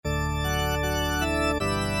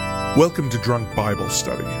Welcome to Drunk Bible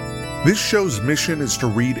Study. This show's mission is to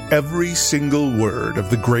read every single word of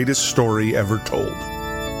the greatest story ever told.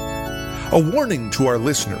 A warning to our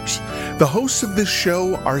listeners, the hosts of this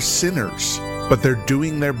show are sinners, but they're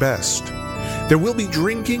doing their best. There will be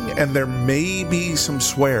drinking and there may be some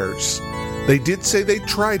swears. They did say they'd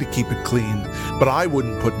try to keep it clean, but I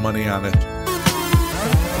wouldn't put money on it.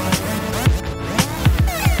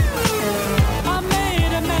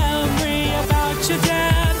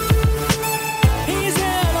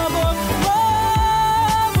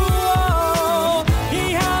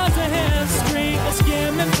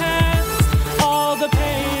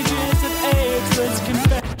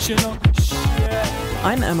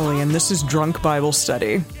 I'm Emily, and this is Drunk Bible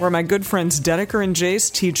Study, where my good friends Dedeker and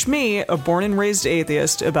Jace teach me, a born and raised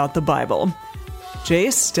atheist, about the Bible.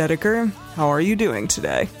 Jace, Dedeker, how are you doing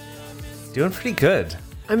today? Doing pretty good.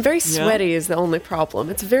 I'm very sweaty is the only problem.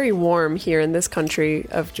 It's very warm here in this country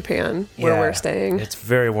of Japan, where we're staying. It's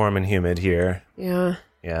very warm and humid here. Yeah.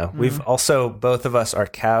 Yeah. We've also, both of us, our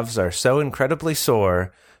calves are so incredibly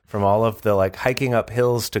sore from all of the hiking up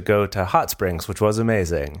hills to go to hot springs, which was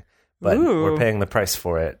amazing. But we're paying the price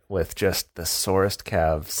for it with just the sorest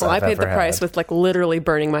calves Well, I've I paid the ever price had. with literally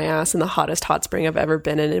burning my ass in the hottest hot spring I've ever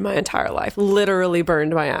been in my entire life. Literally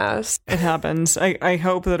burned my ass. It happens. I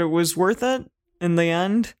hope that it was worth it in the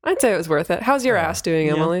end. I'd say it was worth it. How's your ass doing,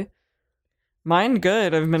 Emily? Mine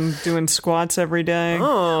good. I've been doing squats every day.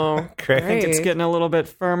 Oh, Great. I think it's getting a little bit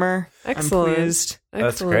firmer. Excellent. I'm pleased.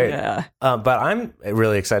 That's Excellent. great. Yeah. But I'm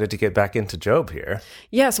really excited to get back into Job here.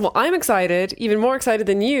 Yes, well, I'm excited, even more excited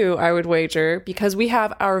than you, I would wager, because we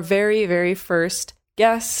have our very, very first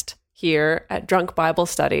guest here at Drunk Bible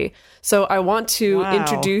Study. So I want to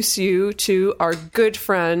introduce you to our good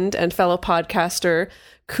friend and fellow podcaster,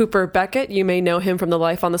 Cooper Beckett. You may know him from the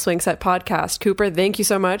Life on the Swing Set podcast. Cooper, thank you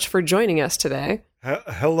so much for joining us today.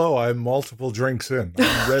 Hello, I'm multiple drinks in.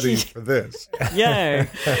 I'm ready for this. Yay.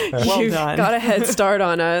 Well You've done. got a head start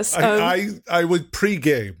on us. I would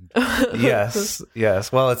pre-game. Yes.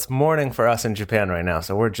 Well, it's morning for us in Japan right now,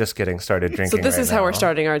 so we're just getting started drinking. So this is how we're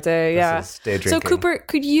starting our day. This is day So drinking. Cooper,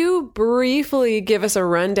 could you briefly give us a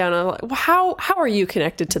rundown of how are you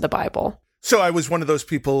connected to the Bible? So I was one of those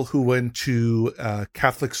people who went to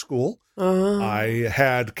Catholic school. I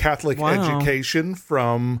had Catholic education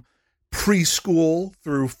from preschool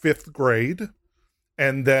through 5th grade.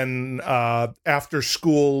 And then after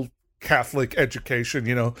school Catholic education,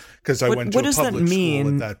 because I went to a public school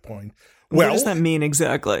at that point. Well, what does that mean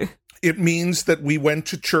exactly? It means that we went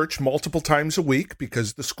to church multiple times a week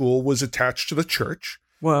because the school was attached to the church.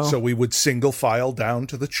 Whoa. So we would single file down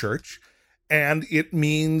to the church. And it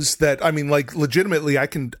means that, legitimately, I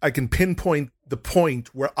can pinpoint the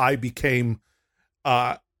point where I became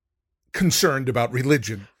concerned about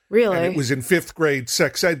religion. Really? And it was in 5th grade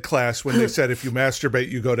sex ed class when they said, if you masturbate,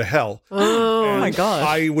 you go to hell. Oh, my gosh.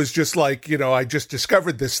 I was just like, I just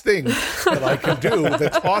discovered this thing that I can do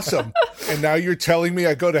that's awesome. And now you're telling me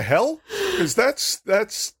I go to hell? Because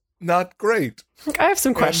that's not great. I have some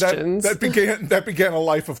And questions. that began a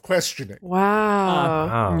life of questioning.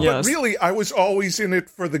 Wow. Yes. But really, I was always in it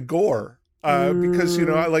for the gore because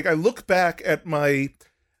I look back at my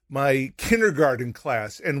kindergarten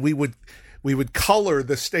class, and we would color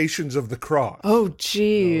the Stations of the Cross. Oh,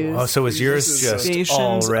 geez. Oh, so was yours just Stations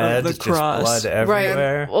all of red, the just Cross. blood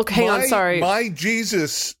everywhere? Right. Well, hang on, sorry. My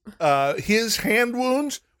Jesus, his hand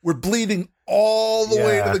wounds were bleeding all the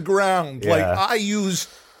way to the ground. Yeah. Like, I use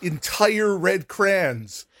entire red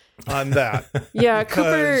crayons on that. Yeah,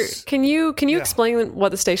 Cooper, because- can you explain what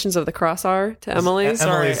the Stations of the Cross are to Emily?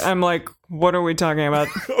 Sorry, I'm like, what are we talking about?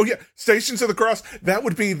 Oh yeah, Stations of the Cross. That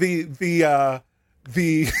would be the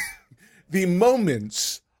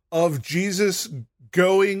moments of Jesus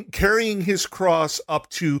carrying his cross up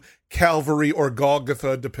to Calvary or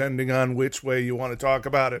Golgotha, depending on which way you want to talk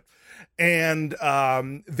about it. And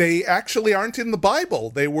they actually aren't in the Bible.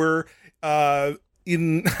 They were I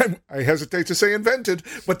hesitate to say invented,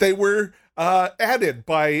 but they were added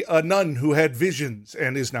by a nun who had visions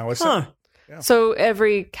and is now a saint. So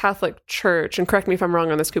every Catholic church, and correct me if I'm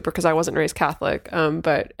wrong on this, Cooper, because I wasn't raised Catholic,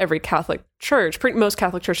 but every Catholic church, most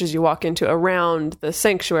Catholic churches you walk into around the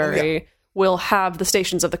sanctuary will have the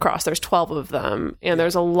Stations of the Cross. There's 12 of them, and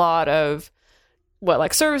there's a lot of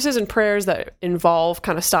services and prayers that involve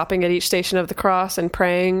kind of stopping at each Station of the Cross and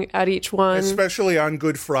praying at each one. Especially on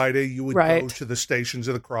Good Friday, you would go to the Stations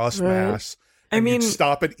of the Cross Mass. And you'd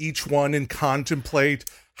stop at each one and contemplate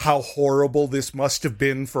how horrible this must have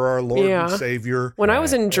been for our Lord and Savior. When I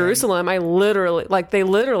was in Jerusalem, I literally, they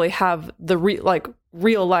literally have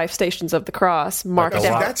real life Stations of the Cross marked Like a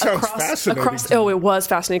out. lot. That sounds fascinating to me. It was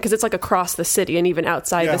fascinating because it's like across the city and even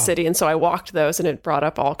outside Yeah. the city. And so I walked those, and it brought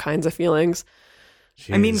up all kinds of feelings.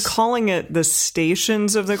 I mean, Jeez. calling it the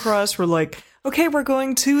Stations of the Cross, we're like, okay, we're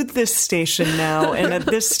going to this station now, and at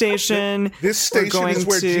this station, This we're station going is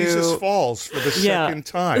where to- Jesus falls for the Yeah. second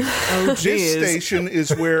time. Oh, This geez. station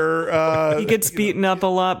is where He gets beaten up a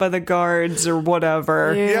lot by the guards or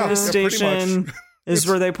whatever. Yeah. This Yeah, pretty station is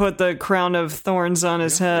where they put the crown of thorns on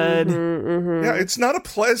his head. yeah, it's not a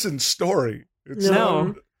pleasant story. It's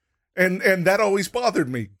No. and that always bothered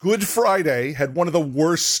me. Good Friday had one of the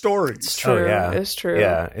worst stories. It's true. Oh, yeah. It's true.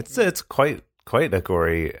 Yeah, it's quite a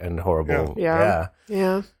gory and horrible. Yeah.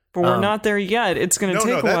 Yeah. But we're not there yet. It's going to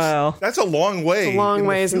No, take a while. that's a long way. It's a long in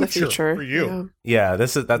ways the in the future future. for you. Yeah,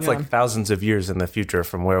 that's Yeah. like thousands of years in the future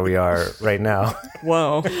from where we are right now.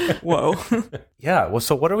 Whoa. Whoa. Yeah. Well,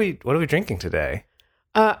 so what are we drinking today?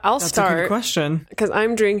 I'll That's a good start question. because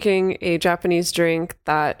I'm drinking a Japanese drink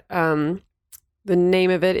that the name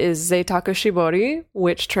of it is Zeitaku Shibori,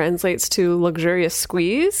 which translates to luxurious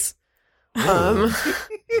squeeze.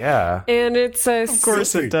 Yeah. And it's a Of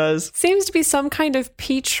course it does. seems to be some kind of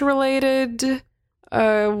peach related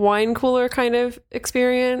wine cooler kind of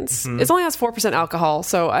experience. It only has 4% alcohol,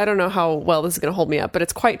 so I don't know how well this is going to hold me up, but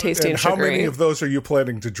it's quite tasty And and how sugary. many of those are you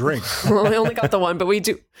planning to drink? Well, I only got the one, but we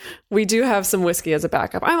do have some whiskey as a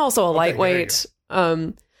backup. I'm also a lightweight.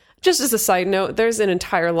 Just as a side note, there's an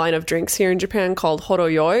entire line of drinks here in Japan called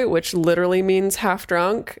horoyoi, which literally means half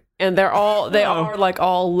drunk, and they are like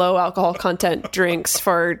all low alcohol content drinks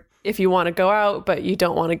for if you want to go out, but you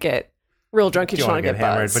don't want to get real drunk. You just want to get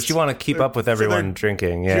hammered, buzzed. but you want to keep up with everyone they're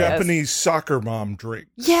drinking. Yeah. Japanese soccer mom drink.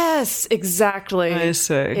 Yes, exactly. I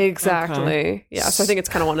see. Exactly. Okay. Yeah, so I think it's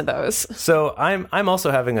kind of one of those. So I'm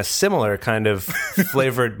also having a similar kind of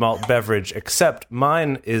flavored malt beverage, except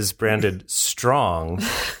mine is branded strong.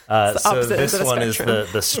 So opposite this end of the one is spectrum.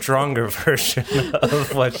 the stronger version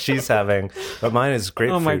of what she's having, but mine is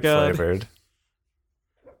grapefruit my God. flavored.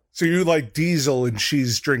 So you like diesel and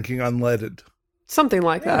she's drinking unleaded. Something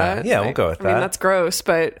like that. Yeah, we'll go with I mean, that. that's gross,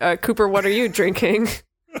 but Cooper, what are you drinking?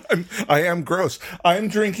 I am gross. I'm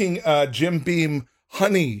drinking Jim Beam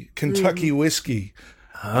honey Kentucky whiskey.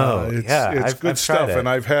 It's I've good tried stuff, it. and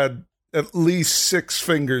I've had at least 6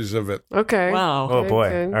 fingers of it. Okay. Wow. Oh boy!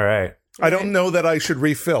 Good. All right. I don't know that I should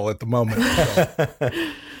refill at the moment. so.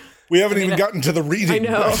 We haven't even gotten to the reading. I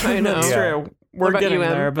know. That's Yeah. true. We're about getting you,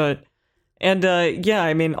 Em? there, but yeah,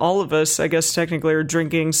 I mean, all of us, I guess, technically are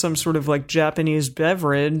drinking some sort of like Japanese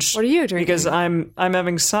beverage. What are you drinking? Because I'm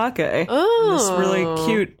having sake. Oh. This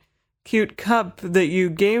really cute cup that you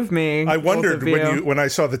gave me. I both wondered of you. when I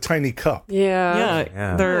saw the tiny cup. Yeah.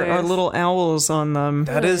 Yeah, there are Nice. little owls on them.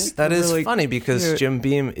 That is Really funny because cute. Jim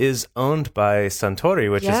Beam is owned by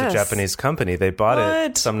Suntory, which is Yes. a Japanese company. They bought it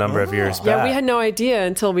What? some number of years back. Yeah, we had no idea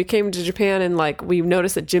until we came to Japan and like we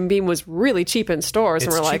noticed that Jim Beam was really cheap in stores,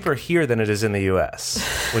 It's and we're like, cheaper here than it is in the U.S.,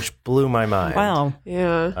 which blew my mind. Wow.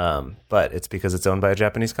 yeah. But it's because it's owned by a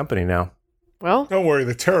Japanese company now. Well, Don't worry,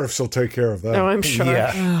 the tariffs will take care of that. no, I'm sure.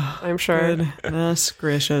 Yeah. I'm sure. Goodness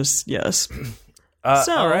gracious. Yes.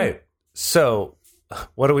 So- All right. So,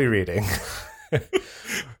 what are we reading?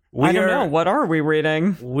 I don't know. What are we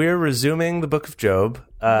reading? We're resuming the Book of Job.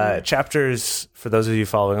 Chapters, for those of you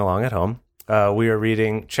following along at home, we are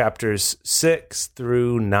reading chapters 6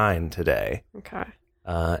 through 9 today. Okay.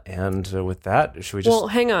 And with that, should we just... Well,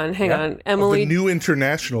 hang on, Of Emily. the new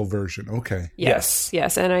international version. Okay. yes,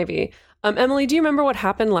 NIV. Emily, do you remember what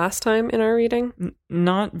happened last time in our reading?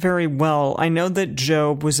 Not very well. I know that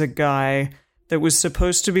Job was a guy that was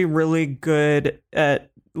supposed to be really good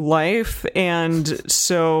at life, and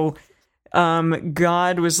so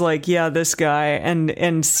God was like, yeah, this guy,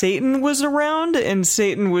 and Satan was around, and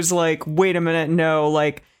Satan was like, wait a minute, no,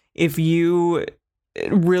 like, if you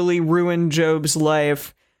really ruin Job's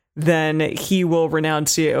life, then he will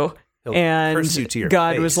renounce you. He'll And curse you to your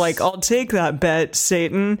God face. was like, I'll take that bet,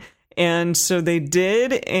 Satan. And so they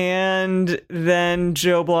did, and then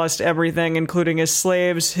Job lost everything, including his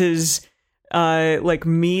slaves, his like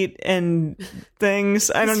meat and things.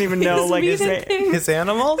 I don't even know, like his His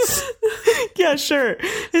animals? yeah, sure,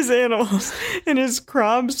 his animals and his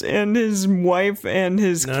crops and his wife and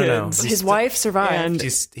his No. kids. His wife survived. And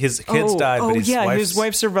His kids died, but his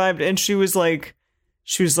wife survived, and she was like,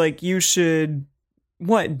 you should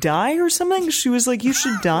die or something. She was like, you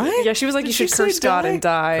should die. yeah, she was like, Did you she should say curse God die? and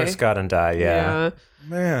die. Curse God and die, yeah.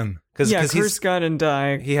 Man. Yeah, Because curse God and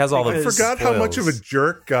die. he has all the I forgot how much of a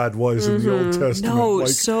jerk God was in the Old Testament. No, Like,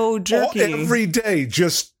 so jerky. every day,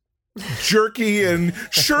 just jerky and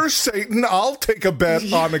sure, Satan, I'll take a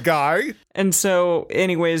bet on a guy. And so,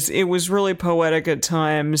 anyways, it was really poetic at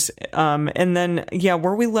times. And then,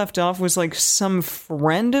 where we left off was like some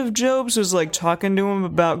friend of Job's was like talking to him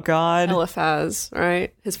about God. Eliphaz,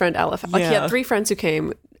 right? His friend Eliphaz. Like he had 3 friends who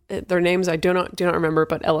came. Their names I do not remember,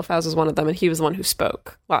 but Eliphaz was one of them, and he was the one who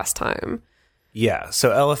spoke last time. Yeah,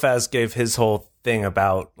 so Eliphaz gave his whole thing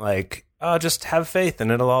about, like, oh, just have faith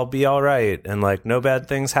and it'll all be all right. And, like, no bad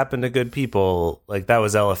things happen to good people. Like, that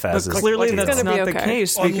was Eliphaz's. But clearly deal. that's not the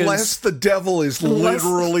case. Unless the devil is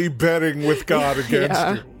literally betting with God against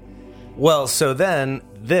you. Well, so then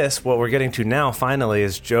what we're getting to now finally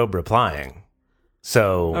is Job replying.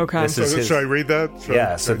 So this is his... Should I read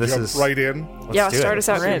that? So this is... right in? Let's start us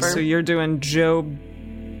out, right, so you're doing Job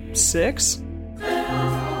 6?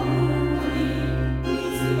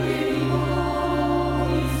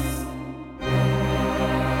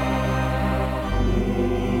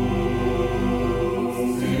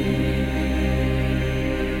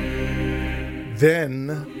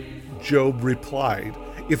 Then Job replied,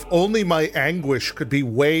 "If only my anguish could be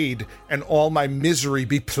weighed and all my misery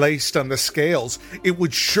be placed on the scales, it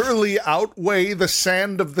would surely outweigh the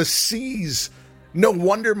sand of the seas. No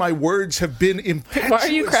wonder my words have been impetuous." Why are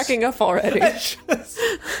you cracking up already?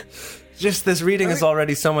 Just this reading is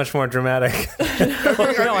already so much more dramatic.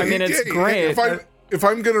 No, I mean, it's great. If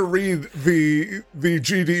I'm going to read the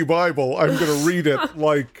GD Bible, I'm going to read it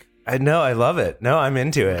like... I know, I love it. No, I'm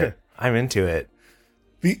into it. Okay. I'm into it.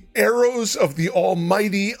 "The arrows of the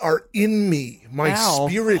Almighty are in me. My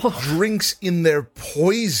spirit drinks in their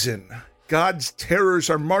poison. God's terrors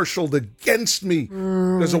are marshaled against me.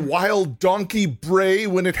 Does a wild donkey bray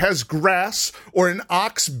when it has grass, or an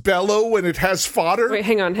ox bellow when it has fodder?" Wait,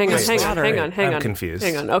 hang on. I'm confused.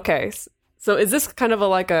 Hang on. Okay. So is this kind of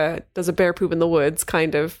does a bear poop in the woods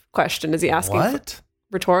kind of question? Is he asking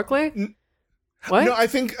rhetorically? What? No, I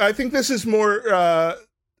think this is more,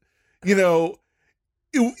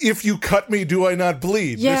 if you cut me, do I not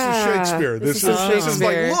bleed? Yeah, this is Shakespeare. This is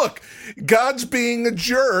like, look, God's being a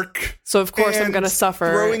jerk. So of course I'm going to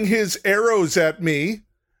suffer. Throwing his arrows at me.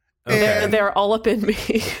 Okay. And they're all up in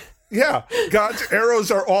me. Yeah, God's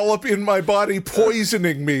arrows are all up in my body,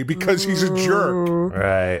 poisoning me because he's a jerk.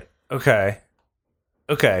 Right. Okay.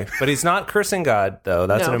 But he's not cursing God, though.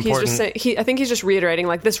 That's an important... he's just saying, I think he's just reiterating,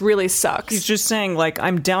 like, this really sucks. He's just saying, like,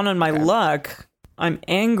 I'm down on my luck. I'm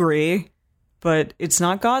angry. But it's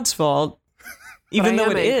not God's fault, even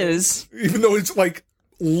though it is. Even though it's like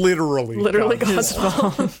literally God's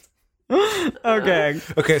fault.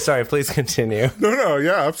 Okay, sorry, please continue. No,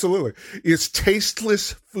 yeah, absolutely. Is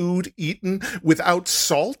tasteless food eaten without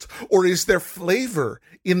salt, or is there flavor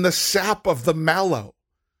in the sap of the mallow?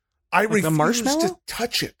 I refuse to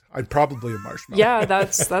touch it. I'm probably a marshmallow. Yeah,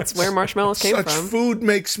 that's where marshmallows came from. Such food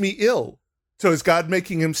makes me ill. So is God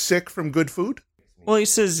making him sick from good food? Well, he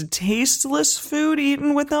says tasteless food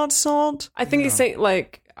eaten without salt. I think he's saying,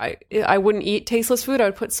 like, I wouldn't eat tasteless food. I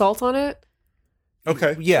would put salt on it.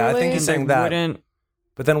 Okay. Yeah, really? I think he's saying that. Wouldn't.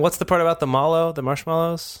 But then what's the part about the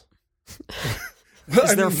marshmallows?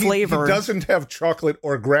 Is there flavor? He doesn't have chocolate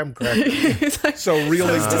or graham crackers. Like, so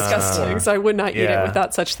really... It's disgusting, so I would not eat it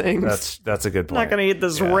without such things. That's a good point. I'm not going to eat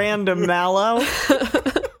this random mallow.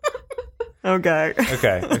 Okay.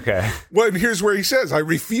 Well, and here's where he says, "I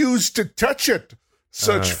refuse to touch it.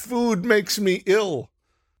 Such food makes me ill.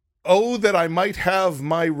 Oh, that I might have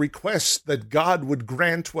my request, that God would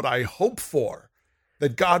grant what I hope for,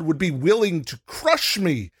 that God would be willing to crush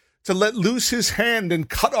me, to let loose his hand and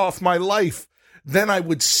cut off my life. Then I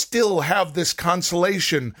would still have this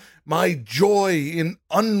consolation, my joy in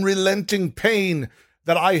unrelenting pain,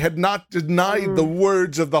 that I had not denied the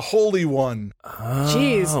words of the Holy One."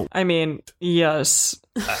 Jeez. I mean, yes.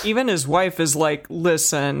 Even his wife is like,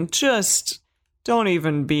 listen, just don't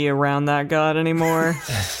even be around that God anymore.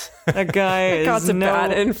 That guy God's a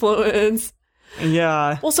bad influence.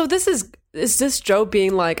 Yeah. Well, so is this Job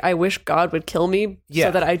being like, I wish God would kill me so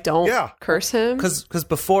that I don't curse him? Because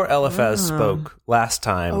before Eliphaz spoke last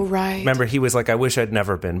time, remember he was like, I wish I'd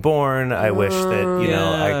never been born. I wish that,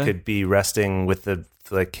 I could be resting with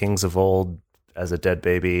the kings of old as a dead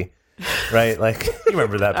baby. Right? Like, you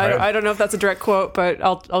remember that part. I don't know if that's a direct quote, but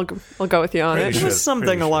I'll go with you on it. It was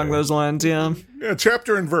something along those lines, yeah. Yeah,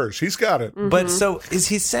 chapter and verse. He's got it. Mm-hmm. But so is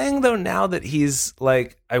he saying, though, now that he's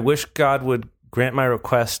like, I wish God would grant my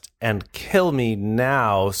request and kill me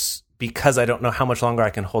now because I don't know how much longer I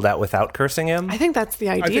can hold out without cursing him? I think that's the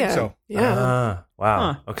idea. I think so. Yeah.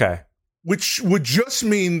 Wow. Huh. Okay. Which would just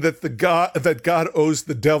mean that God owes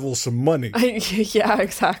the devil some money. Yeah,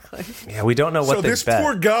 exactly. Yeah, we don't know what they bet. So this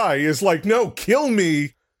poor guy is like, no, kill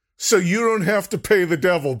me so you don't have to pay the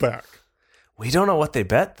devil back. We don't know what they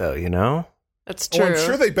bet, though, you know? That's true. Oh, I'm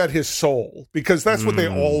sure they bet his soul, because that's what they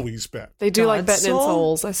always bet. They do like God's betting in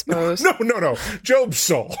soul? souls, I suppose. No. Job's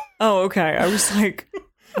soul. Oh, okay. I was like,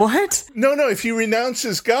 what? No. If he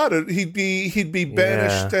renounces God, he'd be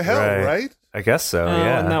banished to hell, right? I guess so, Oh,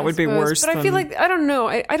 yeah. and that would be Suppose. worse. But I feel like, I don't know.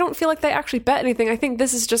 I don't feel like they actually bet anything. I think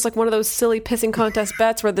this is just like one of those silly pissing contest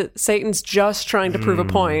bets where Satan's just trying to prove a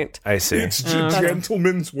point. I see. It's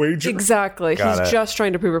gentleman's wager. Exactly. Got He's it. just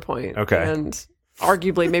trying to prove a point. Okay. And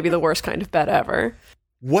arguably maybe the worst kind of bet ever.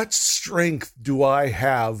 What strength do I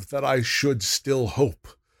have that I should still hope?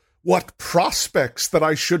 What prospects that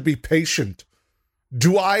I should be patient?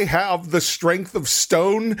 Do I have the strength of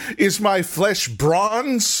stone? Is my flesh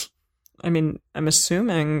bronze? I mean, I'm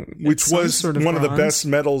assuming it's Which some was sort of one of the bronze. best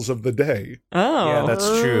metals of the day. Oh, Yeah, that's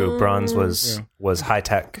true. Bronze was high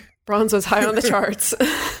tech. Bronze was high on the charts.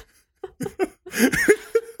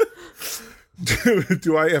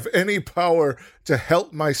 Do I have any power to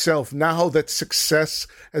help myself now that success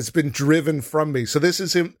has been driven from me? So this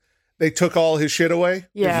is him. They took all his shit away?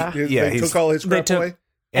 Yeah. They took all his crap took- away?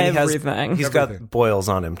 And everything. He's Everything. got boils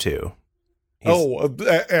on him, too.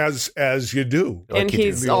 As you do. Like And you do.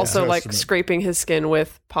 he's The Old also like Testament. scraping his skin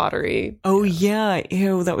with pottery. Oh yeah,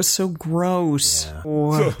 ew, that was so gross.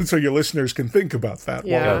 Whoa. So your listeners can think about that.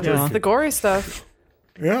 while Yeah. they're drinking. It's the gory stuff.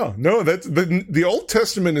 Yeah, no, that's the Old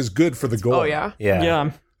Testament is good for the gore. Oh, yeah.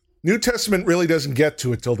 Yeah. New Testament really doesn't get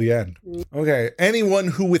to it till the end. Okay, anyone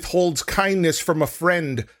who withholds kindness from a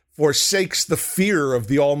friend forsakes the fear of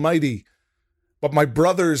the Almighty. But my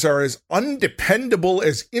brothers are as undependable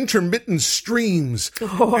as intermittent streams,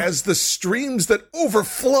 as the streams that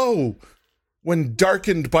overflow when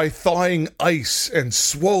darkened by thawing ice and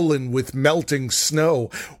swollen with melting snow.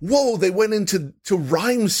 Whoa, they went into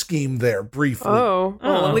rhyme scheme there briefly. Oh,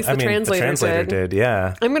 well, at least the I mean, translator, did,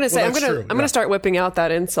 yeah. I'm gonna say Well, I'm that's gonna true, I'm gonna start whipping out that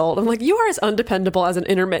insult. I'm like, you are as undependable as an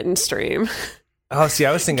intermittent stream. Oh, see,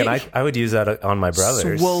 I was thinking I would use that on my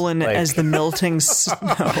brothers. Swollen Like, as the melting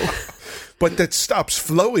snow. But that stops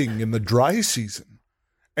flowing in the dry season,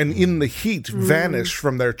 and in the heat vanish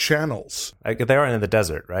from their channels. they are in the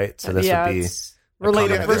desert, right? So this yeah, would be... it's Yeah,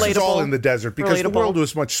 relatable. this is all in the desert because the Relatable. world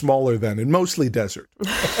was much smaller then and mostly desert.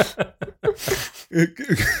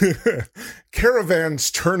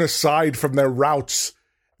 Caravans turn aside from their routes.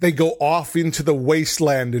 They go off into the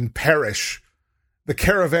wasteland and perish. The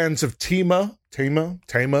caravans of Tema, Sure.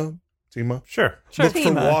 look for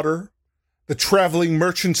Tema. water. The traveling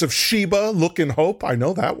merchants of Sheba look in hope. I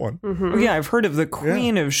know that one. Oh, yeah, I've heard of the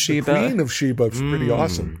Queen of Sheba. The Queen of Sheba is pretty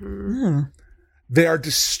awesome. They are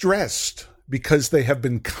distressed because they have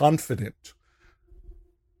been confident.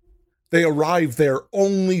 They arrive there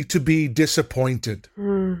only to be disappointed.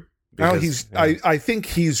 Now Because- I think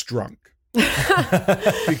he's drunk.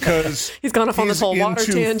 Because He's gone off on this whole water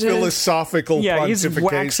into tangent. philosophical Yeah, he's pontification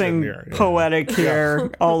waxing here. Yeah. poetic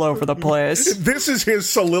here all over the place. This is his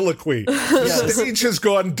soliloquy. The stage has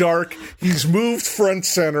gone dark. He's moved front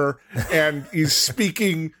center, and he's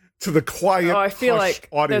speaking to the quiet, Oh, I feel hushed like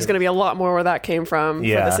audience. there's going to be a lot more where that came from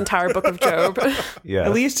Yeah. for this entire book of Job. Yeah.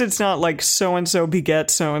 At least it's not like so and so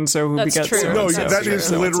begets so and so who That's begets true. so No, and so. that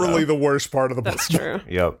is literally the worst part of the book. That's true.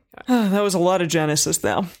 Yep. That was a lot of Genesis,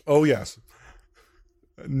 though. Oh, yes.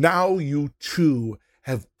 Now you too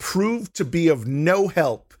have proved to be of no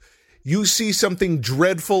help. You see something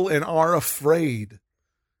dreadful and are afraid.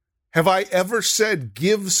 Have I ever said,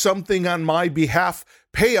 give something on my behalf,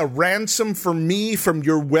 pay a ransom for me from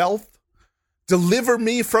your wealth? Deliver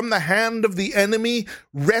me from the hand of the enemy,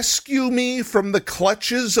 rescue me from the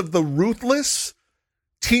clutches of the ruthless?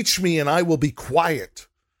 Teach me and I will be quiet.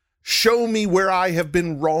 Show me where I have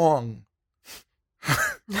been wrong.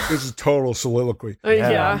 This is total soliloquy.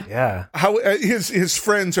 Yeah. Yeah. How his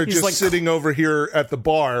friends are just like- sitting over here at the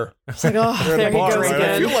bar. It's like, oh, They're there at he a bar, goes right?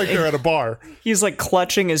 I feel again. like they're at a bar. He's like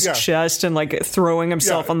clutching his Yeah. chest and like throwing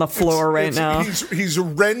himself on the floor right now. He's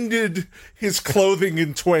rended his clothing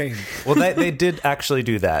in twain. Well, they did actually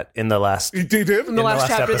do that in the last... He did it. In the last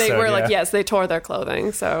chapter, they episode, were like, yeah. yes, they tore their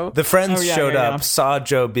clothing. So The friends Oh, yeah, showed yeah, up, yeah. saw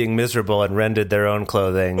Job being miserable, and rended their own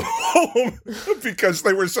clothing. Because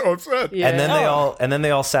they were so upset. yeah. And then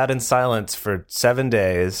they all sat in silence for 7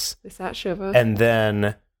 days, Is that Shiva? and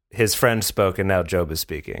then his friend spoke, and now Job is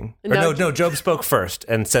speaking. Or No, no, Job spoke first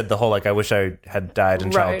and said the whole like, "I wish I had died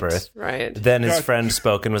in childbirth." Right. Then his God. friend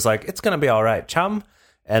spoke and was like, "It's gonna be all right, chum."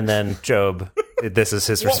 And then Job, this is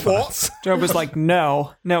his response. Job was like,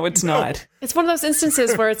 no, it's not. It's one of those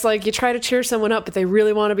instances where it's like you try to cheer someone up, but they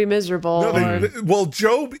really want to be miserable. No, or- well,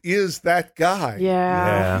 Job is that guy.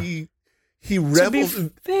 yeah. He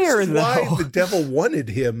rebelled. fair, This is why though. the devil wanted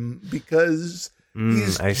him, because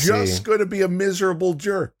He's just going to be a miserable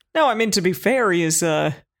jerk. No, I mean, to be fair, he's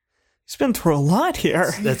been through a lot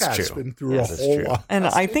here. That's He has true. been through a whole lot. And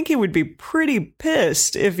I think he would be pretty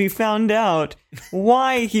pissed if he found out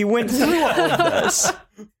why he went through all of this.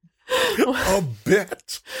 A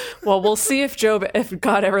bit. Well, we'll see if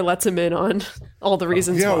God ever lets him in on all the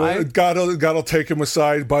reasons why. God'll take him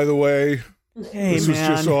aside, by the way. Hey, This was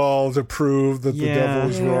just all to prove that the devil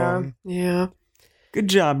is wrong. Yeah. Good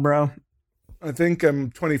job, bro. I think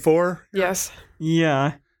I'm 24. Yes.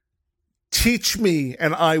 Yeah. Teach me,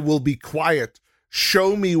 and I will be quiet.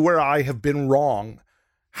 Show me where I have been wrong.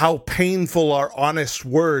 How painful are honest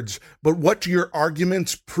words, but what do your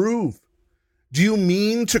arguments prove? Do you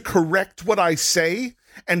mean to correct what I say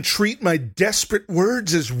and treat my desperate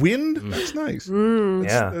words as wind? That's nice.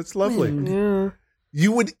 That's lovely. Yeah.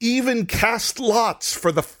 You would even cast lots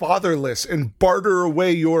for the fatherless and barter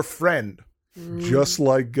away your friend, just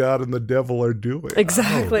like God and the devil are doing.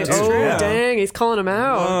 Exactly. Oh, dang. He's calling him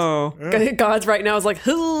out. Oh. God's right now is like, he's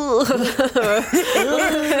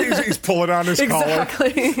pulling on his collar.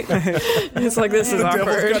 exactly. It's like, this is The devil's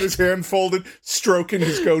awkward. got his hand folded, stroking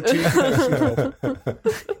his goatee.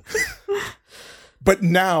 But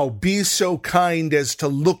now be so kind as to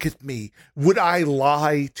look at me. Would I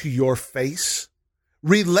lie to your face?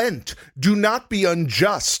 Relent. Do not be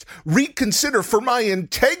unjust. Reconsider, for my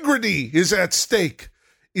integrity is at stake.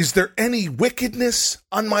 Is there any wickedness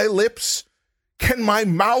on my lips? Can my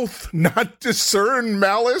mouth not discern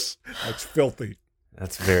malice? That's filthy.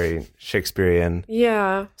 That's very Shakespearean.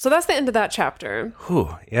 Yeah. So that's the end of that chapter.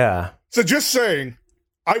 Whew, yeah. So just saying,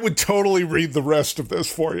 I would totally read the rest of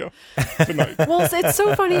this for you tonight. Well, it's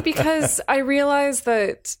so funny because I realized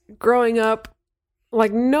that growing up,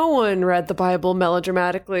 like, no one read the Bible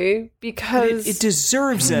melodramatically because It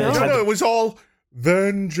deserves it. No, it was all,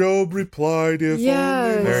 then Job replied, if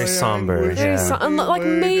Yes. only Very my somber, anguish yeah. would be like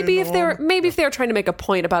maybe if they were laid maybe if they were trying to make a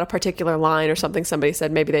point about a particular line or something somebody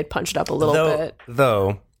said, maybe they'd punch it up a little bit.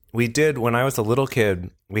 Though, we did, when I was a little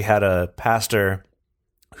kid, we had a pastor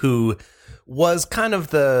who was kind of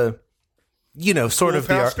the, you know, sort Cool of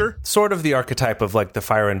pastor? the archetype of like the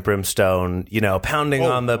fire and brimstone, you know, pounding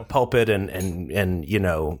on the pulpit and you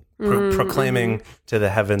know, proclaiming to the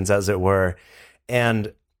heavens, as it were.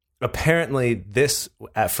 And apparently this,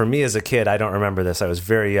 for me as a kid, I don't remember this. I was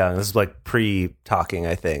very young. This is like pre-talking,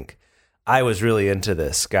 I think. I was really into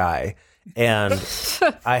this guy. And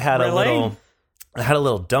I had a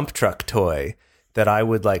little dump truck toy that I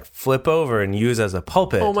would like flip over and use as a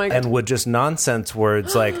pulpit, Oh my God. and would just nonsense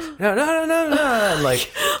words like no, and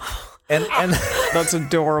like and That's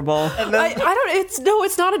adorable. I don't.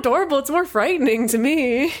 It's not adorable. It's more frightening to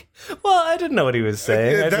me. well, I didn't know what he was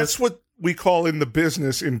saying. Yeah, I that's what we call in the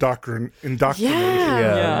business indoctrination.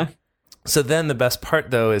 Yeah. So then the best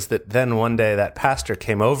part though is that then one day that pastor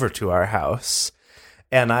came over to our house,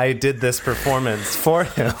 and I did this performance for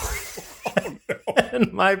him.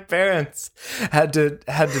 And my parents had to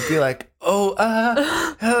be like,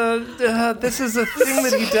 this is a thing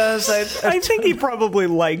that he does. I think he probably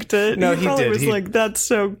liked it. No, he he probably did. was like, that's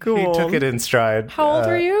so cool. He took it in stride. How old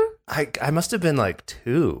were you? I must have been like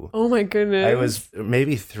 2. Oh my goodness. I was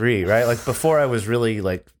maybe 3, right? Like before I was really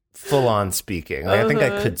like full on speaking. Like, I think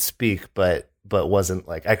I could speak, but wasn't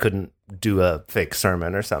like, I couldn't do a fake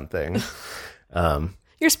sermon or something.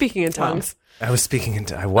 You're speaking in tongues. I was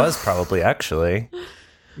I was probably actually.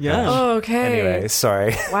 Yeah. Oh, okay. Anyway,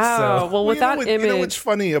 sorry. Wow. Well, with that image, you know what's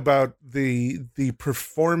funny about the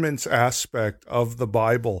performance aspect of the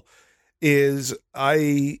Bible is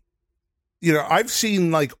I've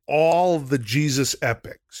seen like all the Jesus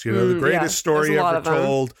epics, the greatest story there's a lot ever of them.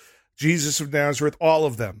 told, Jesus of Nazareth, all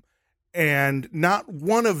of them. And not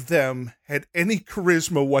one of them had any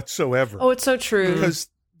charisma whatsoever. oh, it's so true. Because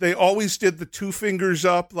they always did the 2 fingers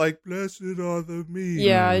up, like, blessed are the meek.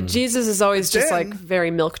 Yeah, Jesus is always just then like very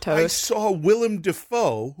I milquetoast. saw Willem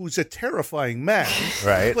Dafoe, who's a terrifying man,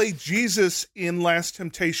 Right. play Jesus in Last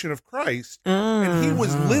Temptation of Christ. And he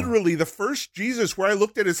was literally the first Jesus where I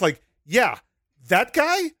looked at it as like, yeah, that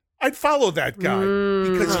guy? I'd follow that guy.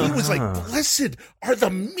 Because he was like, blessed are the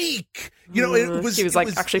meek. It was He was, like,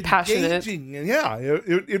 actually passionate. engaging. And yeah,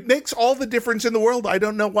 it makes all the difference in the world. I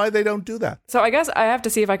don't know why they don't do that. So I guess I have to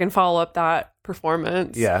see if I can follow up that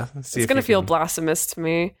performance. Yeah. It's going to feel blasphemous to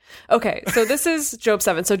me. Okay, so this is Job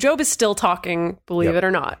 7. So Job is still talking, believe it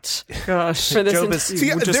or not. Gosh. For this Job ent- is, See,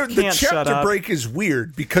 you just the can't shut chapter up. break is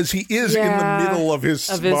weird because he is in the middle of his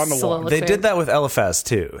monologue. soliloquy. They did that with Eliphaz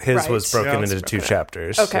too. His Right. was broken Yeah, into it's 2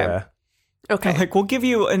 chapters. Okay. Yeah. Okay. Like, we'll give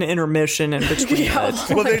you an intermission in between. Yeah.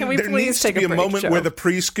 Well, Can we there please needs take to be a break, moment Joe? where the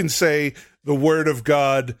priest can say the word of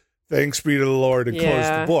God, thanks be to the Lord, and close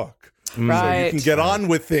Yeah. the book. Right. So you can get on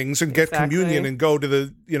with things and get communion and go to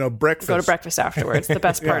the breakfast. Go to breakfast afterwards. The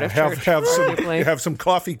best part of church. Have some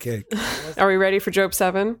coffee cake. Are we ready for Job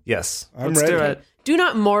 7? Yes. I'm Let's ready. do it. Do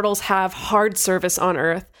not mortals have hard service on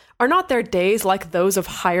earth? Are not their days like those of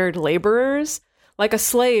hired laborers? Like a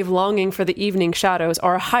slave longing for the evening shadows,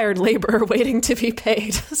 or a hired laborer waiting to be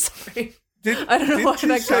paid. Sorry. I don't know why Didn't you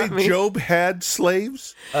that say got me. Job had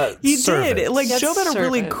slaves? He servants. did. Like, Yes, Job had a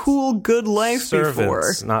really servants. cool, good life before.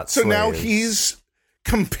 Servants, not So slaves. now he's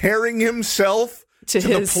comparing himself to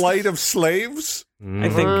the his- plight of slaves? I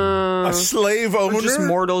think A slave owner? or just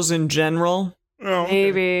mortals in general. Oh,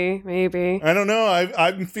 okay. Maybe. I don't know.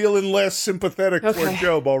 I'm feeling less sympathetic for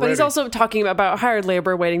Job already. But he's also talking about hired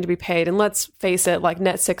labor waiting to be paid. And let's face it, like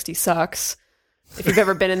net 60 sucks. If you've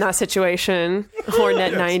ever been in that situation, or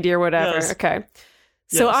net 90 or whatever. Yes. Okay.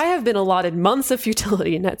 So Yes. I have been allotted months of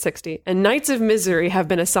futility, net 60, and nights of misery have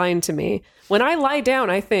been assigned to me. When I lie down,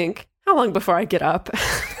 I think, how long before I get up?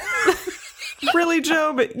 Really,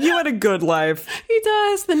 Job? You had a good life. He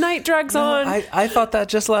does. The night drags on. I thought that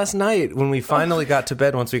just last night when we finally got to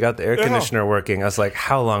bed once we got the air conditioner working. I was like,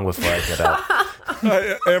 how long before I get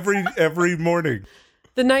up? every morning.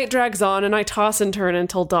 The night drags on, and I toss and turn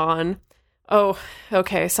until dawn. Oh,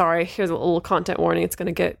 okay, sorry. Here's a little content warning. It's going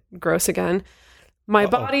to get gross again. My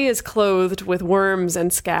body is clothed with worms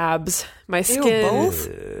and scabs. My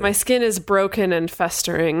skin is broken and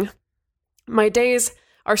festering. My days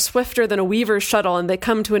are swifter than a weaver's shuttle, and they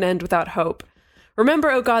come to an end without hope.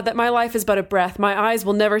 Remember, O God, that my life is but a breath. My eyes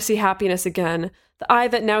will never see happiness again. The eye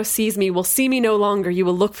that now sees me will see me no longer. You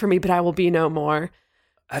will look for me, but I will be no more.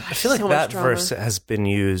 I feel like So much that drama. verse has been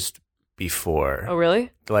used before. Oh,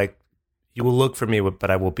 really? Like, you will look for me, but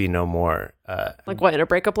I will be no more. Like what, in a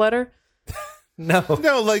breakup letter? No.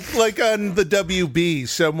 No, like on the WB,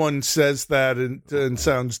 someone says that and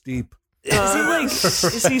sounds deep.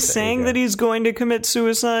 Is he saying that he's going to commit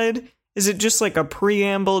suicide? Is it just like a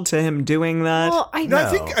preamble to him doing that? Well, No,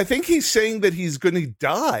 I think he's saying that he's going to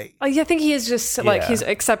die. I think he is just like Yeah. he's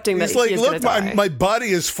accepting that He's like, he is going look, to die. my body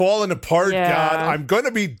is falling apart, Yeah. God. I'm going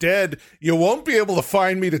to be dead. You won't be able to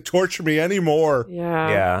find me to torture me anymore.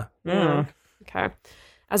 Yeah. Yeah. Okay.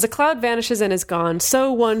 As a cloud vanishes and is gone, so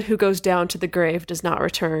one who goes down to the grave does not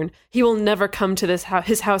return. He will never come to his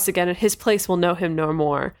house again, and his place will know him no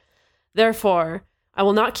more. Therefore, I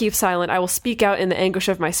will not keep silent. I will speak out in the anguish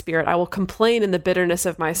of my spirit. I will complain in the bitterness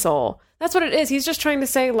of my soul. That's what it is. He's just trying to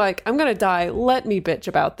say, like, I'm going to die. Let me bitch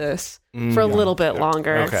about this for a little bit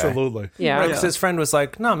longer. Okay. Absolutely. Yeah. Because his friend was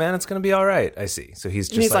like, no, man, it's going to be all right. I see. So he's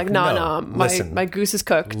just And he's like, no, no, listen, my goose is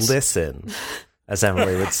cooked. listen, as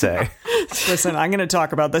Emily would say. Listen, I'm going to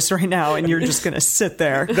talk about this right now, and you're just going to sit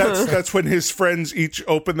there. That's when his friends each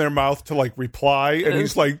open their mouth to like reply, and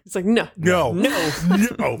he's like, It's like, no. no.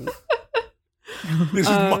 This is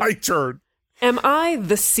my turn. Am I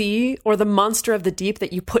the sea or the monster of the deep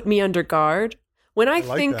that you put me under guard? When I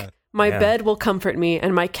like think that. my Yeah. bed will comfort me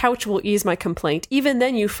and my couch will ease my complaint, even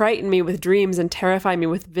then you frighten me with dreams and terrify me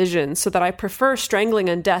with visions, so that I prefer strangling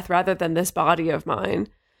and death rather than this body of mine.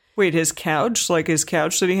 Wait, his couch? Like his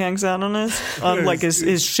couch that he hangs out on like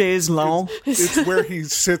his chaise longue? It's where he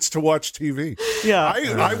sits to watch TV. Yeah.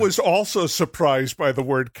 I was also surprised by the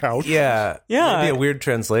word couch. Yeah. Yeah. Maybe a weird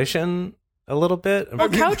translation a little bit. Well,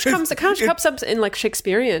 couch comes up in like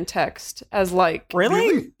Shakespearean text as like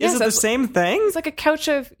Really? Yes, Is it the that's- same thing? it's like a couch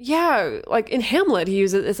of like in Hamlet he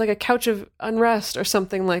uses it's like a couch of unrest or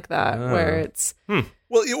something like that where it's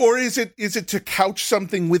Well, or is it to couch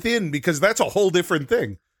something within? Because that's a whole different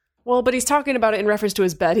thing. well, but he's talking about it in reference to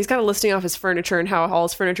his bed. He's kind of listing off his furniture and how all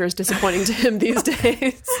his furniture is disappointing to him these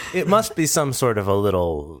days. It must be some sort of a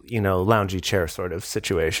little, loungy chair sort of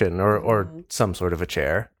situation or some sort of a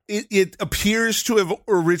chair. It appears to have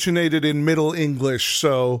originated in Middle English,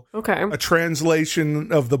 so Okay. a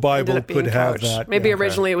translation of the Ended Bible up being could have couch. that. Maybe yeah.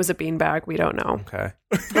 originally it was a beanbag. We don't know. Okay.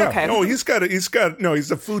 Okay. No,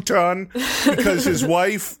 he's a futon because his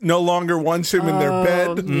wife no longer wants him in their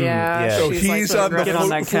bed. Yeah. yeah. So she's like he's the on the Get on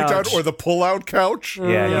that futon couch. or the pull-out couch.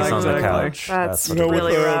 Yeah, he's on the exactly. couch. That's what You know, it is.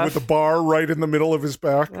 really rough. with the bar right in the middle of his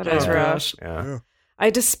back. That is Oh, rough. gosh. Yeah. I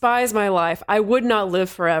despise my life. I would not live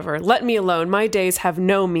forever. Let me alone. My days have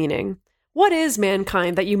no meaning. What is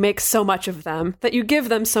mankind that you make so much of them, that you give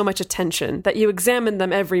them so much attention, that you examine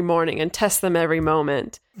them every morning and test them every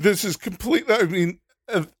moment? This is completely. I mean,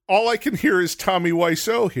 all I can hear is Tommy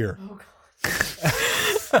Wiseau here.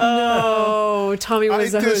 Oh, Tommy I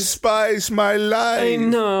Wiseau. despise my life. I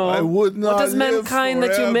know. I would not. What is live mankind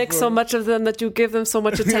that you make so forever. much of them, that you give them so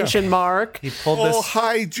much attention, Mark? He pulled Oh, this.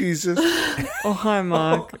 hi, Jesus. Oh, hi,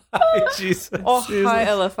 Mark. Jesus. Oh, hi,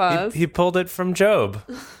 Eliphaz. He pulled it from Job.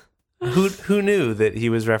 Who knew that he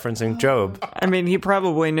was referencing Job? I mean, he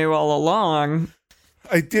probably knew all along.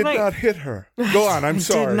 I did not hit her. Go on, I'm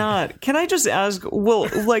sorry. Did not. Can I just ask, well,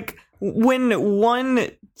 like, when one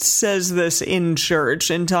says this in church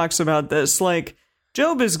and talks about this, like,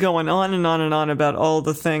 Job is going on and on and on about all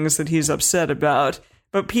the things that he's upset about,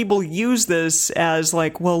 but people use this as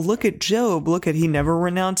like, well, look at Job, look at he never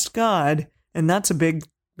renounced God, and that's a big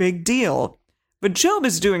deal. But Job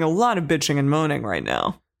is doing a lot of bitching and moaning right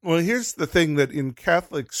now. Well, here's the thing that in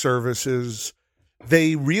Catholic services,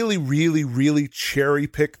 they really, really, really cherry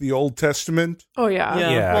pick the Old Testament. Oh, yeah.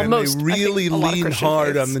 Yeah. Well, And most, they really lean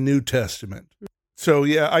hard on the New Testament. So,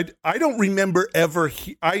 yeah, I don't remember ever...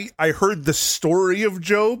 I heard the story of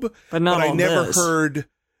Job, But not I all never this. heard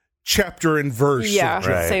chapter and verse. Yeah, of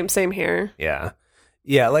Job. Right. same here. Yeah.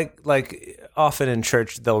 Yeah, like often in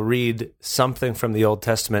church, they'll read something from the Old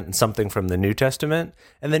Testament and something from the New Testament.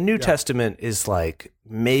 And the New Testament is like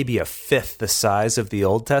maybe a fifth the size of the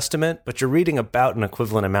Old Testament, but you're reading about an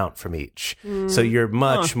equivalent amount from each. So you're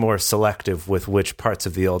much more selective with which parts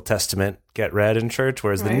of the Old Testament get read in church,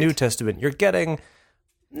 whereas the New Testament, you're getting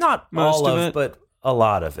not Most all of of it? but a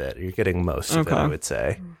lot of it. You're getting most of it, I would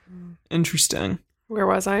say. Interesting. Where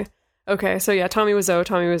was I? Okay, so yeah, Tommy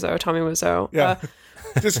Wiseau. Yeah.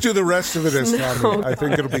 Just do the rest of it as Tommy. I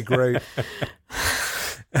think it'll be great.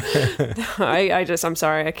 I'm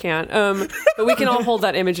sorry, I can't. But we can all hold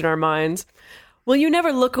that image in our minds. Will you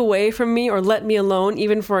never look away from me or let me alone,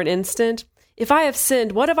 even for an instant? If I have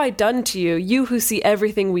sinned, what have I done to you, you who see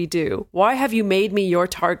everything we do? Why have you made me your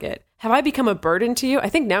target? Have I become a burden to you? I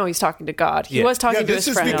think now he's talking to God. He was talking to his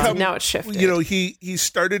friends, and now it's shifted. You know, he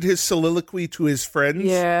started his soliloquy to his friends.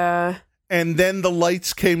 Yeah. And then the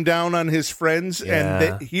lights came down on his friends,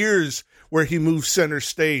 and here's where he moves center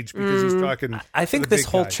stage because he's talking. I think to the this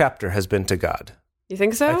big whole guy. chapter has been to God. You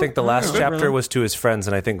think so? I think the last chapter really? was to his friends,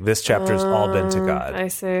 and I think this chapter's all been to God. I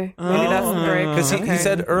see. Maybe that's the break. Because he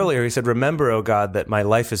said earlier, he said, "Remember, O God, that my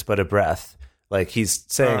life is but a breath." Like he's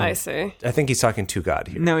saying, I see. I think he's talking to God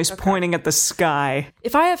here. No, he's pointing at the sky.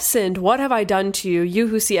 If I have sinned, what have I done to you, you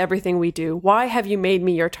who see everything we do? Why have you made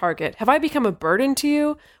me your target? Have I become a burden to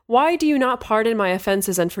you? Why do you not pardon my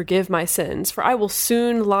offenses and forgive my sins? For I will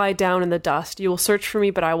soon lie down in the dust. You will search for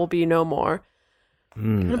me, but I will be no more.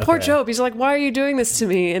 And poor Job, he's like, why are you doing this to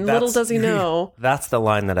me? And little does he know That's the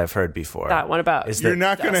line that I've heard before. that one about. Is You're that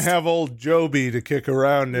not going to have old Joby to kick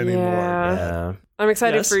around anymore. yeah. I'm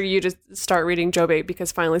excited Yes. for you to start reading Job 8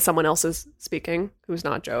 because finally someone else is speaking who's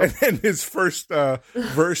not Job. And his first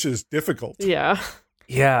verse is difficult. Yeah.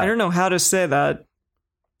 Yeah. I don't know how to say that.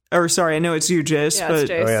 Or sorry, I know it's you, Jace, Yeah, but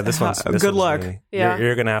it's Jace. Oh yeah, this one's Good this one's luck. me. Yeah.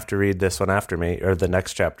 You're gonna have to read this one after me, or the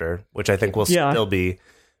next chapter, which I think will still be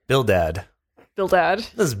Bildad. Bildad.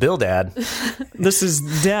 This is Bildad. this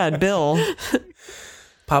is Dad, Bill.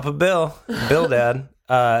 Papa Bill. Bildad.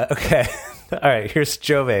 Okay. All right, here's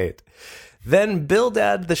Job 8. Then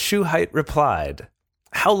Bildad the Shuhite replied,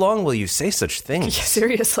 "How long will you say such things?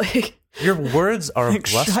 Seriously. Your words are a Like,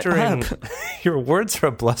 shut blustering. up. Your words are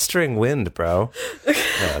a blustering wind, bro."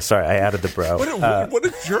 Sorry, I added the bro. What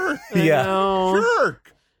a jerk. Yeah. No.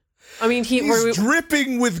 Jerk. I mean, He's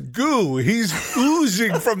dripping with goo. He's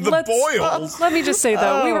oozing from the boils. Let me just say,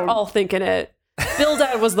 though, we were all thinking it.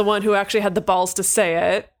 Bildad was the one who actually had the balls to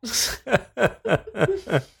say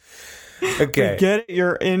it. Okay. Get it,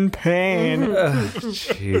 you're in pain.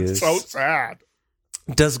 Jeez. So sad.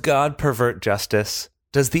 Does God pervert justice?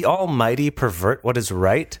 Does the Almighty pervert what is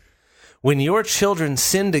right? When your children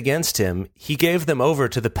sinned against him, he gave them over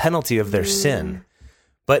to the penalty of their sin.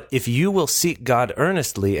 But if you will seek God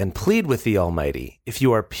earnestly and plead with the Almighty, if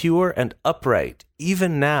you are pure and upright,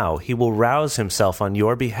 even now he will rouse himself on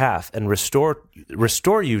your behalf and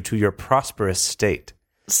restore you to your prosperous state.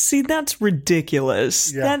 See, that's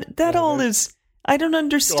ridiculous. Yeah. That all is. I don't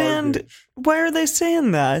understand. Garbage. Why are they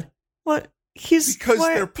saying that? What? Because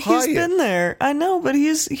they're pious. He's been there. I know, but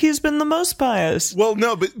he's been the most pious. Well,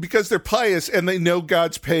 no, but because they're pious and they know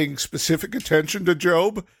God's paying specific attention to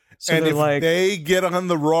Job. So and they're if like, they get on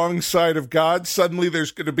the wrong side of God, suddenly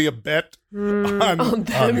there's going to be a bet on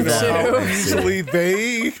them you know, how too. easily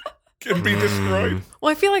they can be destroyed.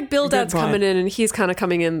 Well, I feel like Bildad's Good point. coming in, and he's kind of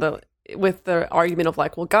coming in with the argument of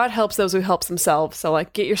like, well, God helps those who helps themselves. So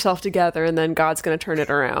like, get yourself together, and then God's going to turn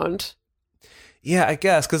it around. Yeah, I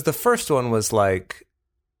guess, because the first one was like...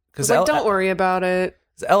 It's like, don't worry about it.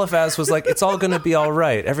 Eliphaz was like, it's all going to be all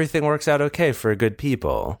right. Everything works out okay for good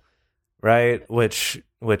people, right? Which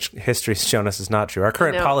history's shown us is not true. Our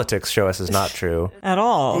current No. politics show us is not true. at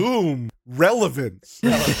all. Boom. Relevance.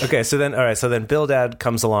 Okay, so then Bildad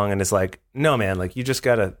comes along and is like, no, man, like you just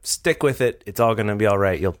got to stick with it. It's all going to be all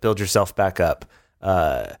right. You'll build yourself back up.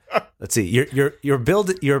 Let's see. Your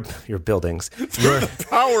buildings. The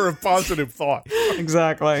power of positive thought.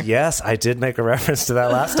 Exactly. Yes, I did make a reference to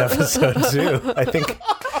that last episode too. I think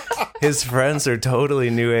his friends are totally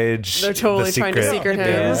New Age. They're totally trying to secret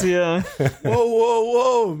him. Yeah.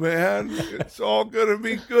 Whoa, man! It's all gonna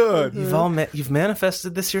be good. You've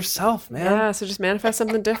manifested this yourself, man. Yeah, so just manifest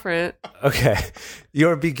something different. Okay,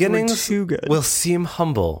 your beginnings too good. will seem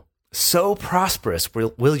humble. So prosperous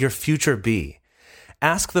will your future be.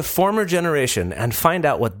 Ask the former generation and find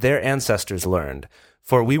out what their ancestors learned.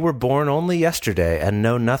 For we were born only yesterday and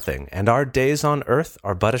know nothing, and our days on earth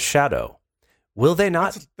are but a shadow. Will they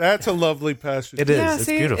not? That's a lovely passage. It is. Yeah, It's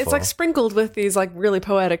see, beautiful. it's like sprinkled with these like really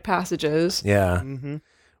poetic passages. Yeah. Mm-hmm.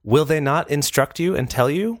 Will they not instruct you and tell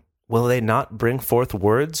you? Will they not bring forth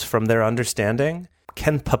words from their understanding?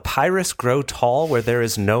 Can papyrus grow tall where there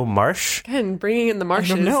is no marsh? Again, bringing in the I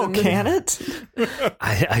marshes. don't know. and the- Can it?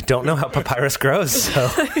 I don't know how papyrus grows, so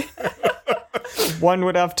One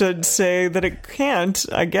would have to say that it can't,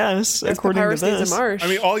 I guess, Yes, according to papyrus needs this. a marsh. I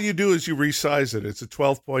mean, all you do is you resize it. It's a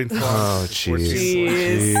 12-point font. oh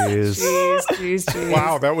jeez. Jeez.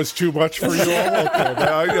 Wow, that was too much for you all.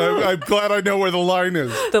 Okay. I'm glad I know where the line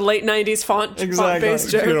is. The late 90s font-based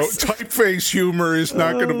jokes. You know, typeface humor is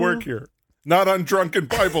not going to work here. Not on drunken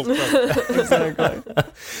Bible stuff. Exactly.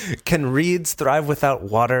 Can reeds thrive without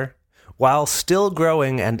water? While still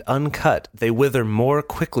growing and uncut, they wither more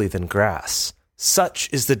quickly than grass. Such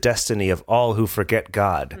is the destiny of all who forget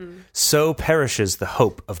God. So perishes the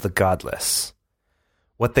hope of the godless.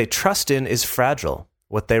 What they trust in is fragile.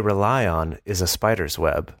 What they rely on is a spider's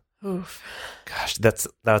web. Oof. Gosh, that's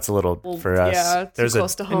a little for us. Yeah, too There's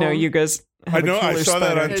close to I home. know you guys. I know, I saw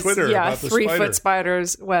that on It's- Twitter Yeah, about the 3-foot spider.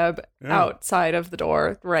 spider's web Yeah. outside of the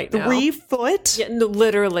door right now. 3 foot? Yeah, no,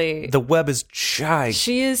 literally. the web is gigantic.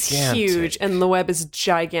 She is huge, and the web is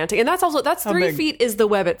gigantic. And that's 3 big? feet is the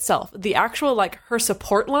web itself. The actual, like, her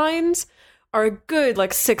support lines are a good,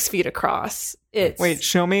 like, 6 feet across. It's Wait,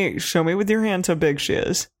 show me with your hands how big she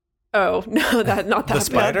is. Oh, no, not that The big.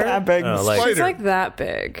 spider? That big. Oh, like- It's like that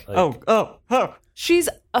big. Oh. She's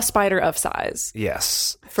a spider of size.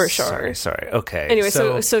 Yes. For sure. Sorry. Okay. Anyway,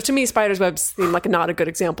 so to me, spider's webs seem like not a good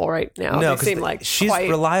example right now. no, They seem because like she's quite,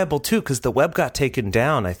 reliable too. Because the web got taken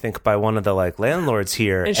down, I think, by one of the like landlords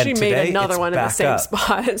here, and she today made another it's one in the back same up.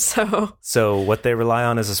 spot. So So what they rely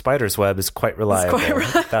on as a spider's web is quite reliable.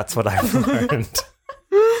 That's what I've learned.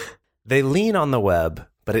 They lean on the web,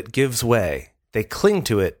 but it gives way. They cling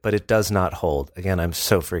to it, but it does not hold. Again, I'm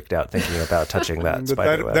so freaked out thinking about touching that But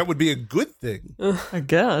spider web. that would be a good thing. I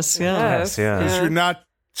guess. Yeah. Yes, yeah. Because you're not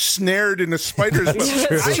snared in a spider's web.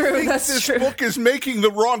 That's true. I think That's this true. book is making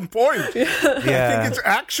the wrong point. I Yeah. think it's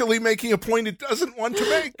actually making a point it doesn't want to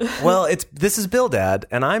make. Well, this is Bildad,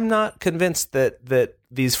 and I'm not convinced that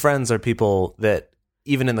these friends are people that,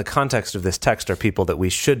 even in the context of this text, are people that we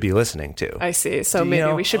should be listening to. I see. So Do you maybe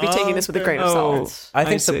know- we should be taking this with a grain of Oh. salt. I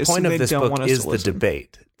think see. the So point they of this don't book want us is to the listen.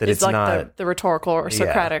 debate. That It's like not. the rhetorical or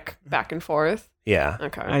Socratic back and forth. Yeah.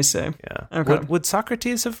 Okay. I see. Yeah. Okay. Would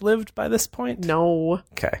Socrates have lived by this point? No.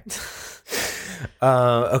 Okay.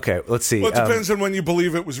 Okay. Let's see. Well, it depends on when you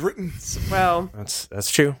believe it was written. Well, That's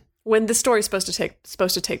true. when the story's supposed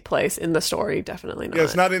to take place in the story, definitely not. Yeah,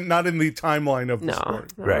 it's not in the timeline of the No. story.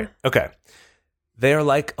 Right. Okay. They are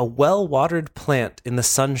like a well-watered plant in the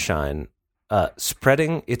sunshine,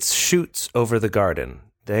 spreading its shoots over the garden.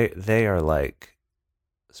 They are like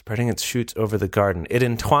spreading its shoots over the garden. It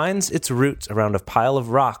entwines its roots around a pile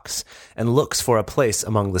of rocks and looks for a place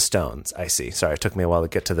among the stones. I see. Sorry, it took me a while to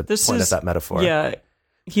get to the point of that metaphor. Yeah.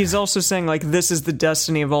 He's also saying, like, this is the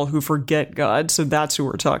destiny of all who forget God. So that's who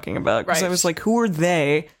we're talking about. Because I Right. was like, who are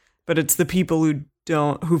they? But it's the people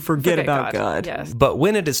who forget about God. Yes. But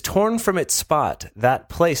when it is torn from its spot, that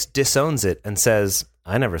place disowns it and says,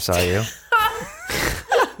 I never saw you.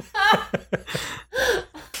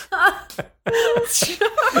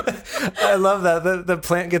 I love that. The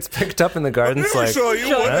plant gets picked up in the garden. It's Never like, saw you.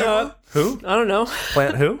 What? who? I don't know.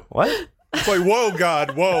 Plant who? What? It's like, whoa,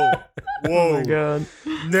 God, whoa. Oh my God.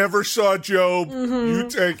 Never saw Job. You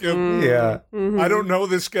take him. Yeah. I don't know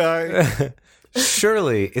this guy.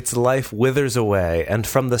 Surely its life withers away, and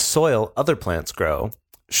from the soil other plants grow.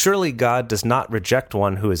 Surely God does not reject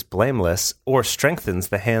one who is blameless, or strengthens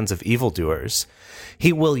the hands of evildoers.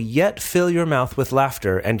 He will yet fill your mouth with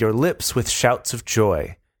laughter, and your lips with shouts of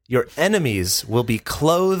joy. Your enemies will be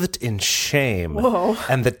clothed in shame, Whoa.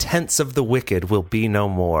 and the tents of the wicked will be no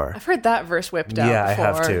more. I've heard that verse whipped out Yeah, before. I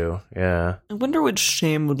have to. Yeah. I wonder what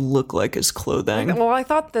shame would look like as clothing. Well, I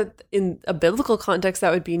thought that in a biblical context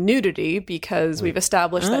that would be nudity because we've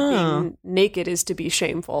established that being naked is to be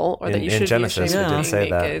shameful, or that In you should Genesis, be ashamed we of did being say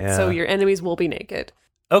that, naked. yeah. So your enemies will be naked.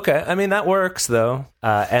 Okay, I mean, that works, though.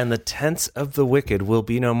 And the tents of the wicked will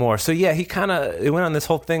be no more. So, yeah, he went on this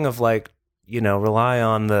whole thing of, like, rely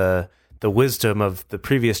on the wisdom of the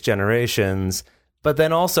previous generations, but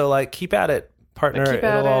then also, like, keep at it, partner. Keep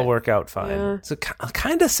at It'll all it. work out fine. Yeah. So,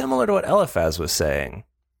 kind of similar to what Eliphaz was saying,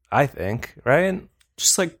 I think, right?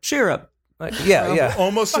 Just like, cheer up. Like, yeah.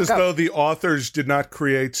 Almost as though the authors did not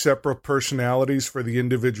create separate personalities for the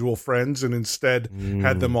individual friends and instead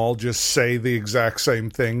had them all just say the exact same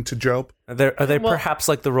thing to Job. Are they perhaps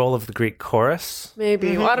like the role of the Greek chorus?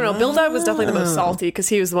 Maybe. Well, I don't know. Bildad was definitely the most salty because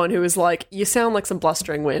he was the one who was like, you sound like some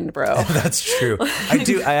blustering wind, bro. That's true.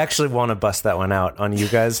 I actually want to bust that one out on you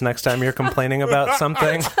guys next time you're complaining about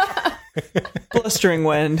something. Blustering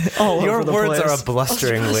wind all Your over the words place. are a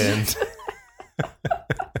blustering wind.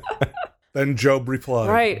 Then Job replied.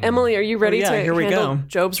 Right. Emily, are you ready yeah, to here we handle go.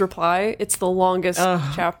 Job's reply? It's the longest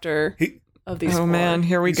chapter of these Oh, four. man,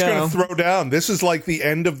 here we He's go. going to throw down. This is like the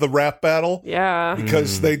end of the rap battle. Yeah.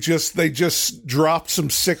 Because they just dropped some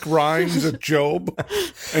sick rhymes at Job,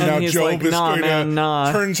 and now he's Job like, is nah, going man, to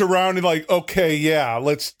nah. turns around and like, okay, yeah,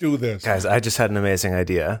 let's do this. Guys, I just had an amazing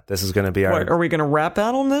idea. This is going to be our... What, are we going to rap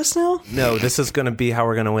battle this now? No, this is going to be how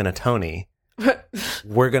we're going to win a Tony.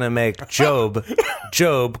 We're going to make Job,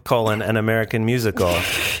 an American musical.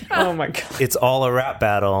 Oh, my God. It's all a rap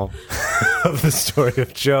battle of the story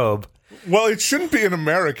of Job. Well, it shouldn't be an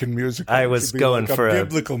American musical. I It was should be going like for a a-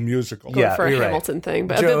 biblical musical. Yeah, for a you're right. Hamilton thing,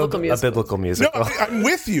 but Job, a biblical musical. A biblical No, musical. I'm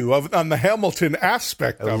with you on the Hamilton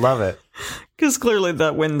aspect I of love it. Because clearly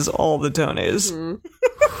that wins all the Tonys.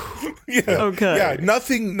 it. Yeah. Okay. Yeah,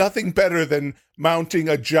 nothing better than mounting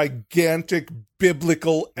a gigantic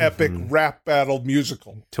biblical epic rap battle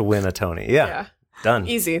musical. To win a Tony. Yeah. Yeah. Done.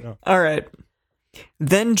 Easy. All right.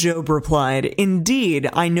 Then Job replied, "Indeed,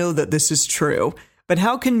 I know that this is true, but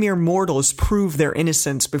how can mere mortals prove their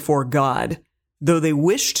innocence before God? Though they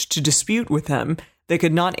wished to dispute with him, they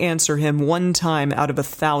could not answer him one time out of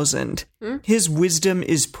 1,000. His wisdom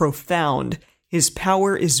is profound, his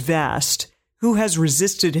power is vast. Who has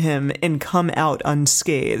resisted him and come out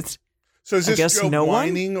unscathed?" So is I this guess Job no one?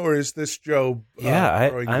 whining or is this Job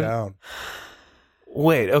throwing I'm- down?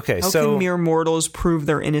 Wait, okay, How so... can mere mortals prove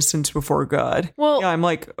their innocence before God? Well, yeah, I'm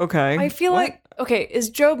like, okay. I feel what? like, okay, is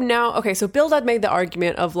Job now, okay, so Bildad made the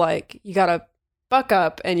argument of like, you gotta buck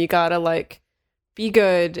up and you gotta like be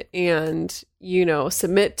good and,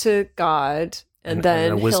 submit to God and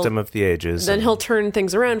then the wisdom of the ages. then he'll turn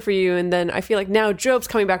things around for you. And then I feel like now Job's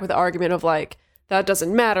coming back with the argument of like, that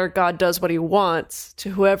doesn't matter. God does what he wants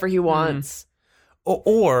to whoever he wants.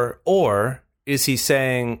 Or is he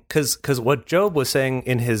saying, because what Job was saying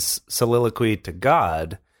in his soliloquy to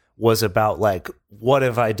God was about like, what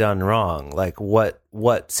have I done wrong? Like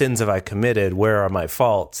what sins have I committed? Where are my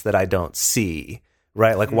faults that I don't see?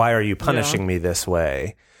 Right? Like, why are you punishing me this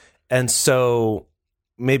way? And so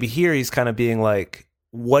maybe here he's kind of being like,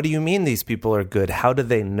 what do you mean these people are good? How do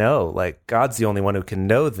they know? Like, God's the only one who can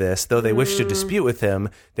know this. Though they wish to dispute with him,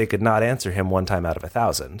 they could not answer him one time out of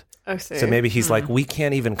 1,000. I see. So maybe he's like, we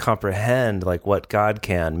can't even comprehend like what God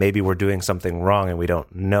can. Maybe we're doing something wrong and we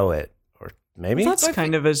don't know it. Or maybe That's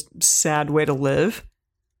kind of a sad way to live.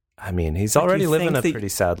 I mean, he's Like, already you living think a that- pretty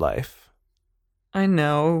sad life. I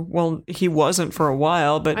know. Well, he wasn't for a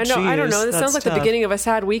while, but I know. I don't know. This sounds like the beginning of a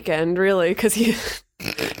sad weekend, really, because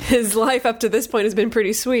his life up to this point has been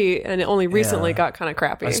pretty sweet, and it only recently Yeah. got kind of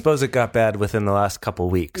crappy. I suppose it got bad within the last couple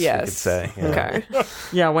weeks, yes. you could say. Yeah. Okay.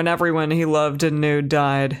 Yeah, when everyone he loved and knew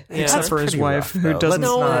died, Yeah. except That's for his pretty wife, rough, who though. doesn't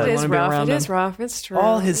Let's No, not- it want is to be rough. around It him. is rough. It's true.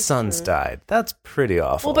 All his It's sons true. died. That's pretty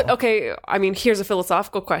awful. Well, but okay. I mean, here's a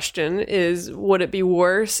philosophical question: is would it be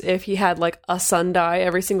worse if he had like a son die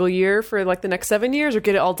every single year for like the next 7 years, or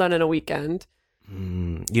get it all done in a weekend?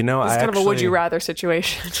 You know, It's I kind actually, of a would you rather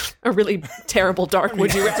situation, a really terrible dark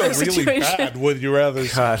would you rather It's a really situation. bad would you rather.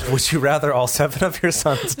 God, would you rather all 7 of your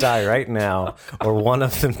sons die right now, or one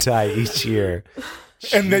of them die each year?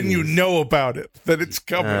 And then you know about it, that it's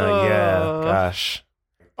coming. Yeah, gosh.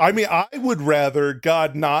 I mean, I would rather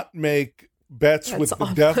God not make bets with the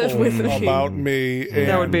devil with me. about me and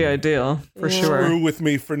That would be ideal, for sure. screw with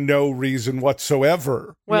me for no reason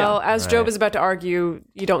whatsoever. Well, as Job Right. is about to argue,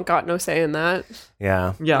 you don't got no say in that.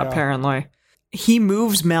 Yeah. Yeah, apparently. He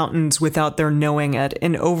moves mountains without their knowing it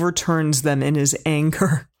and overturns them in his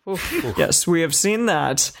anger. Yes, we have seen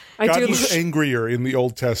that. God was angrier in the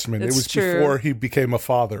Old Testament. It was before he became a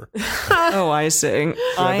father. Oh, I see.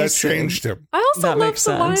 That changed him. I also That love makes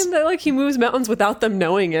the line sense. that like he moves mountains without them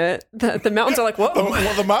knowing it. The mountains are like, whoa,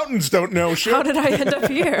 Well, the mountains don't know shit. how did I end up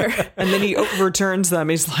here? And then he overturns them.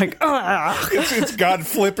 He's like, ah. It's God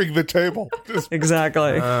flipping the table.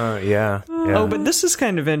 Exactly. Yeah. Oh, but this is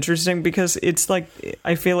kind of interesting because it's like,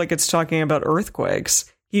 I feel like it's talking about earthquakes.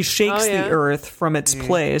 He shakes the earth from its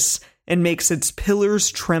place and makes its pillars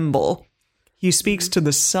tremble. He speaks to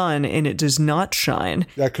the sun and it does not shine.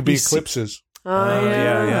 That could be eclipses.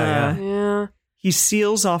 Yeah. He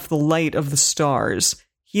seals off the light of the stars.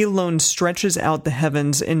 He alone stretches out the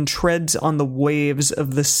heavens and treads on the waves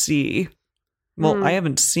of the sea. Well, I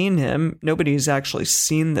haven't seen him. Nobody's actually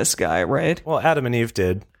seen this guy, right? Well, Adam and Eve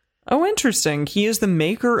did. Oh, interesting. He is the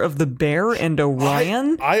maker of the Bear and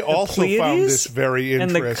Orion. I also Pleiades, found this very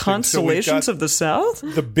interesting. and the constellations of the south.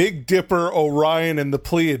 The Big Dipper, Orion, and the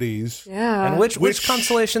Pleiades. Yeah. And which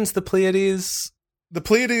constellations? The Pleiades? The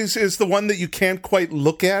Pleiades is the one that you can't quite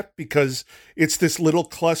look at because it's this little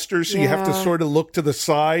cluster, so you have to sort of look to the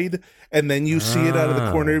side, and then you see it out of the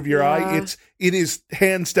corner of your eye. It is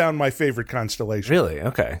hands down my favorite constellation. Really?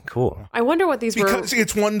 Okay, cool. I wonder what these were. Because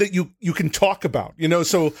it's one that you can talk about,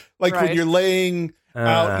 so like when you're laying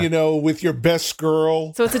out, with your best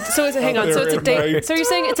girl. So it's a date. Night. So you're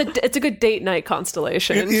saying it's a good date night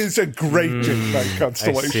constellation. It is a great date night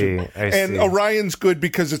constellation. I see. And Orion's good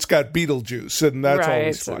because it's got Betelgeuse, and that's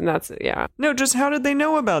always fun. And that's No, just how did they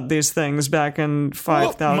know about these things back in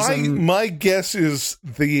 5000? My guess is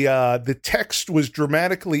the text was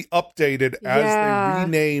dramatically updated as they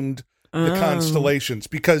renamed the constellations,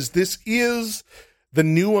 because this is the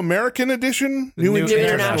New American edition, New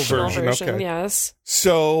International version. Okay. Yes.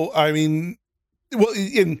 So I mean, well,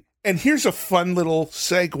 and here's a fun little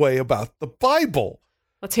segue about the Bible.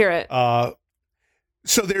 Let's hear it.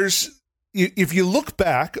 So if you look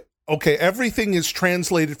back, okay, everything is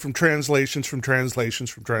translated from translations.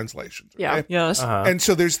 Okay? Yeah. Yes. And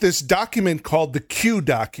so there's this document called the Q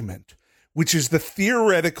document, which is the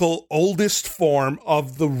theoretical oldest form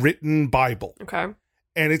of the written Bible. Okay.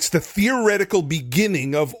 And it's the theoretical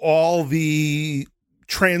beginning of all the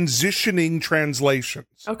transitioning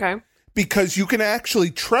translations. Okay. Because you can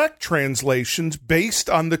actually track translations based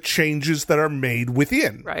on the changes that are made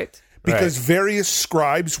within. Right. Because various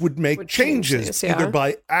scribes would make changes, either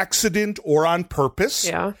by accident or on purpose.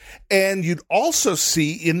 Yeah. And you'd also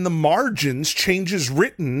see in the margins changes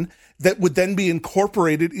written that would then be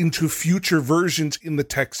incorporated into future versions in the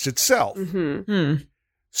text itself.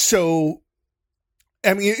 So,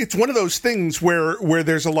 I mean, it's one of those things where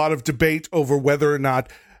there's a lot of debate over whether or not,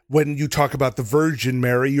 when you talk about the Virgin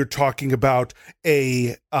Mary, you're talking about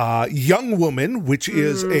a young woman, which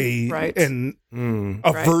is a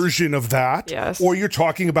version of that, or you're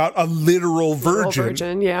talking about a literal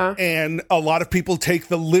virgin. And a lot of people take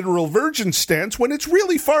the literal virgin stance when it's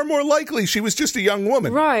really far more likely she was just a young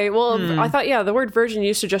woman. Right. Well, I thought, the word virgin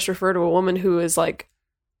used to just refer to a woman who is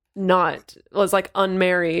was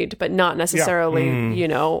unmarried, but not necessarily,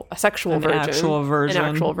 a sexual virgin. An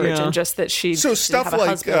actual virgin, just that she. So stuff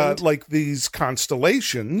like these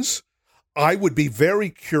constellations, I would be very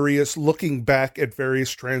curious looking back at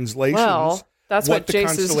various translations. Well, that's what the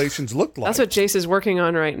constellations looked like. That's what Jace is working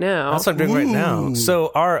on right now. That's what I'm doing right now. So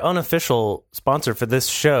our unofficial sponsor for this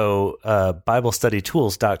show,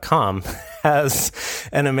 BibleStudyTools.com, has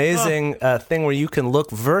an amazing thing where you can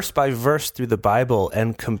look verse by verse through the Bible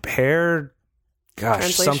and compare,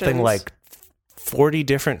 something like 40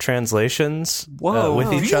 different translations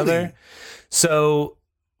with each other. So...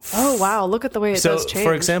 Oh, wow. Look at the way it does change.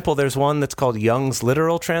 For example, there's one that's called Young's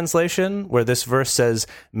Literal Translation, where this verse says,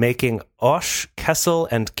 making Osh, Kessel,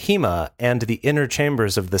 and Kima, and the inner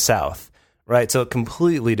chambers of the south. Right? So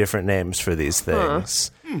completely different names for these things.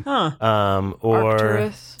 Or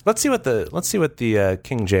Arcturus. let's see what the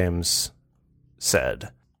King James said.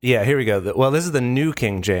 Yeah, here we go. Well, this is the New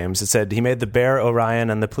King James. It said he made the Bear, Orion,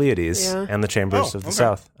 and the Pleiades, and the chambers of the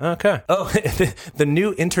south. Okay. Oh, the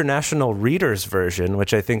New International Reader's Version,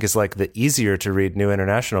 which I think is like the easier to read New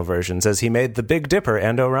International Version, says he made the Big Dipper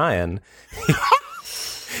and Orion.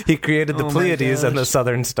 He created the Pleiades and the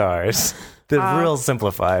Southern Stars. They're real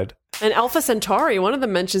simplified. And Alpha Centauri, one of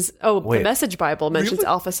them mentions, the Message Bible mentions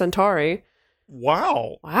Alpha Centauri.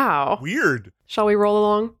 Wow. Weird. Shall we roll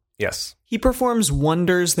along? Yes. He performs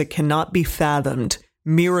wonders that cannot be fathomed,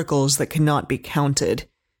 miracles that cannot be counted.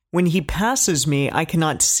 When he passes me, I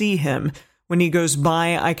cannot see him. When he goes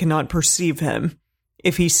by, I cannot perceive him.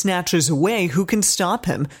 If he snatches away, who can stop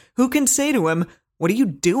him? Who can say to him, "What are you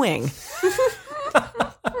doing?"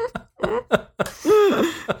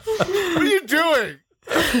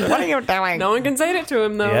 What are you doing? No one can say it to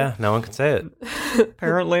him, though. Yeah, no one can say it.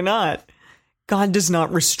 Apparently not. God does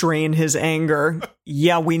not restrain his anger.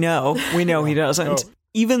 Yeah, we know. We know he doesn't. No.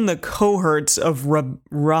 Even the cohorts of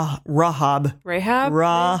Rahab. Rahab?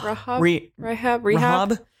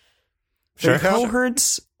 Rahab? Sure. The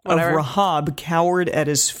cohorts Whatever. of Rahab cowered at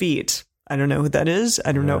his feet. I don't know who that is.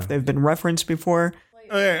 I don't know if they've been referenced before.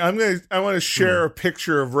 Okay, I want to share a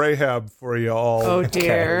picture of Rahab for you all. Oh,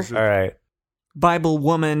 dear. All right. Bible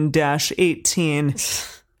Woman -18.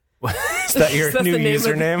 Is that your That's new the name of-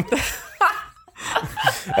 username?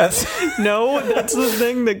 That's, No, that's the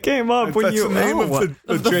thing that came up when That's you the name of the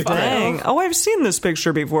JPEG. Dang. Oh, I've seen this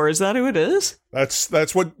picture before. Is that who it is?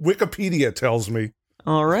 That's what Wikipedia tells me.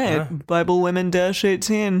 All right. Bible Women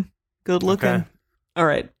 -18. Good looking. Okay. All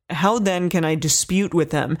right. How then can I dispute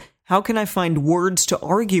with him? How can I find words to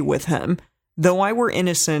argue with him? Though I were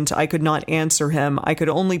innocent, I could not answer him. I could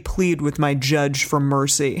only plead with my judge for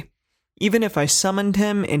mercy. Even if I summoned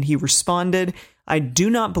him and he responded, I do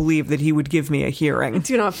not believe that he would give me a hearing.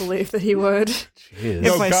 Do not believe that he would. Jeez.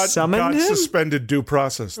 If I summoned him? suspended due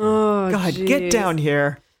process. Oh, God, geez. get down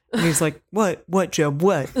here. And he's like, what, Job,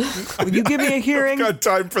 what? Will you give me a hearing? Got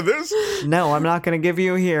time for this? No, I'm not going to give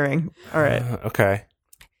you a hearing. All right. Okay.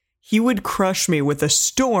 He would crush me with a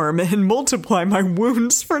storm and multiply my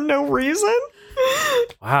wounds for no reason.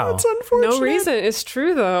 Wow. That's unfortunate. No reason. It's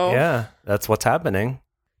true, though. Yeah, that's what's happening.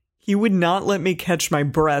 He would not let me catch my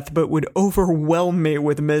breath, but would overwhelm me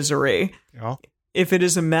with misery. Yeah. If it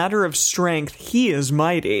is a matter of strength, he is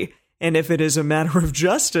mighty. And if it is a matter of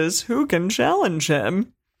justice, who can challenge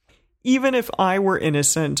him? Even if I were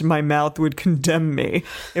innocent, my mouth would condemn me.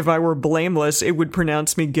 If I were blameless, it would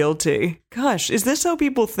pronounce me guilty. Gosh, is this how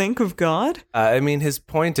people think of God? I mean, his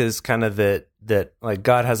point is kind of that like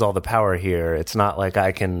God has all the power here. It's not like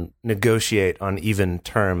I can negotiate on even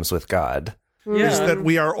terms with God. Is that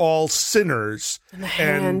we are all sinners. In the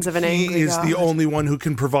hands of an he angry is the God. only one who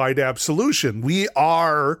can provide absolution. We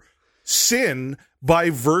are sin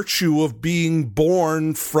by virtue of being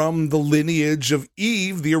born from the lineage of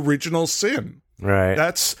Eve, the original sin. Right.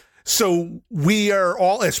 That's so we are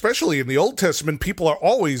all, especially in the Old Testament, people are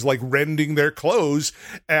always like rending their clothes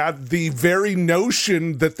at the very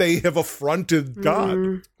notion that they have affronted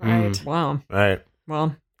God. Right. Wow. Right.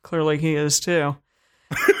 Well, clearly he is too.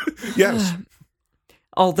 Yes.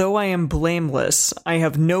 Although I am blameless, I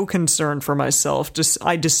have no concern for myself.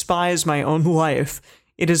 I despise my own life.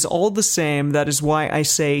 It is all the same. That is why I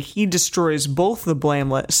say he destroys both the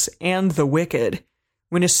blameless and the wicked.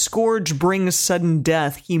 When a scourge brings sudden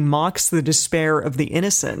death, he mocks the despair of the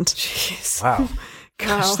innocent. Jeez. Wow.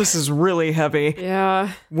 Gosh, Wow. this is really heavy.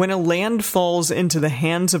 Yeah. When a land falls into the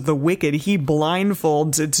hands of the wicked, he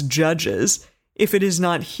blindfolds its judges. If it is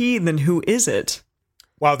not he, then who is it?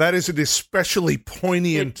 Wow, that is an especially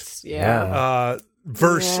poignant Yeah.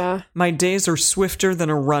 verse. Yeah. My days are swifter than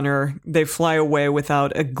a runner. They fly away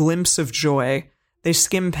without a glimpse of joy. They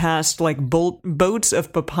skim past like boats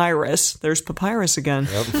of papyrus. There's papyrus again.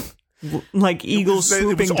 Like eagles It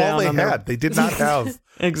swooping was all down they on had. their... They did not have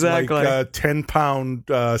Exactly. like 10-pound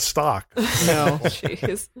stock. No.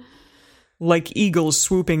 Jeez. Like eagles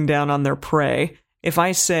swooping down on their prey. If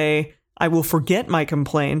I say, I will forget my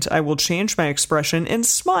complaint, I will change my expression and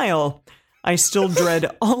smile. I still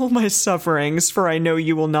dread all my sufferings, for I know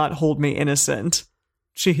you will not hold me innocent.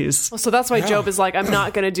 Jeez. Well, so that's why Job is like, I'm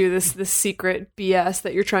not going to do this secret BS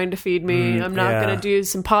that you're trying to feed me. I'm not yeah. going to do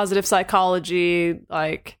some positive psychology.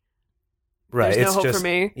 Like, Right. There's no it's hope just, for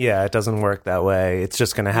me. Yeah, it doesn't work that way. It's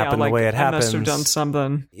just going to happen Yeah, the way it I happens. must have done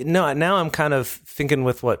something. No, now I'm kind of thinking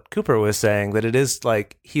with what Cooper was saying, that it is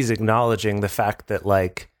like he's acknowledging the fact that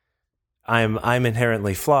like I'm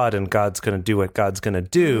inherently flawed and God's going to do what God's going to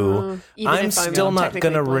do. Even I'm if I'm still not technically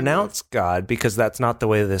going to blameless. renounce God because that's not the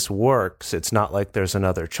way this works. It's not like there's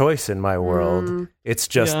another choice in my world. It's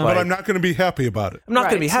just Yeah. like But I'm not going to be happy about it. I'm not going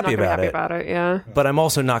to Right, be so happy not gonna about it. Yeah. But I'm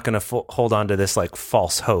also not going to hold on to this like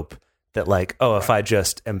false hope that like, oh, if I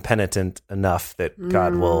just am penitent enough that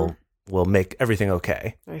God will make everything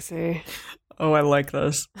okay. I see. Oh, I like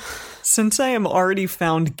this. Since I am already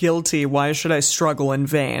found guilty, why should I struggle in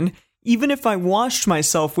vain? Even if I washed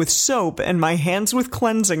myself with soap and my hands with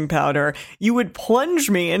cleansing powder, you would plunge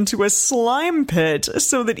me into a slime pit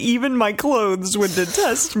so that even my clothes would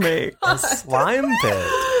detest me. A slime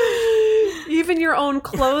pit. Even your own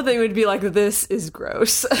clothing would be like, this is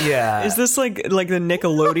gross. Yeah. Is this like the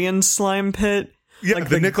Nickelodeon slime pit? Yeah, Like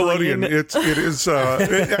the the Nickelodeon. green- It is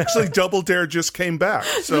actually Double Dare just came back.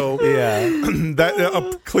 So Yeah.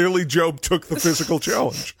 that clearly Job took the physical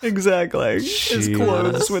challenge. Exactly. His Jeez.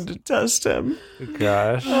 clothes would test him.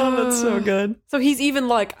 Gosh. Oh, that's so good. So he's even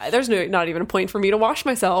like, there's not even a point for me to wash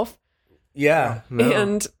myself. Yeah. No.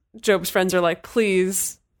 And Job's friends are like,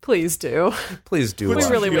 please do. Please do. We We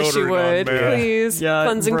watch. really wish you deodorant would. on, man. Please. Yeah,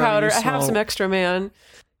 Cleansing bro, powder. you I have smell- some extra, man.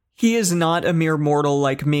 He is not a mere mortal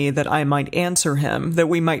like me that I might answer him, that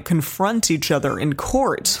we might confront each other in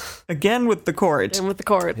court. Again with the court. And with the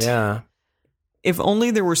court. Yeah. If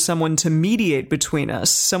only there were someone to mediate between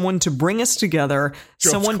us, someone to bring us together,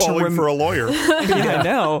 Job's someone to calling for a lawyer. Yeah, I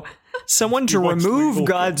know. Someone to wants remove legal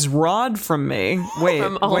God's rod from me. Wait,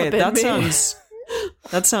 From all up in me.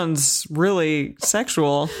 that sounds really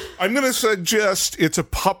sexual. I'm going to suggest it's a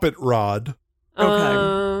puppet rod.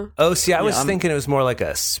 Okay. Oh, see, I was Yeah. thinking it was more like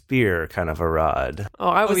a spear kind of a rod.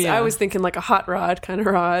 yeah. I was thinking like a hot rod kind of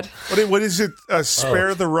rod. What is it?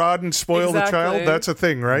 Spare the rod and spoil the Exactly. child? That's a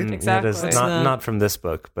thing, right? Exactly. It is What's not that? not from this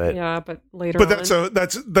book, but Yeah, but later But on.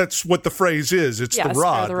 that's what the phrase is. It's yeah, the spare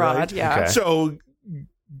rod, the rod, right? yeah. Okay. So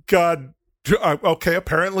God, okay,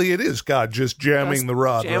 apparently it is God just jamming Just the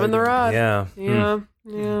rod. Jamming right the in. rod. yeah. Yeah.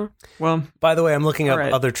 Yeah. Well, By the way, I'm looking up All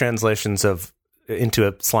right. other translations of into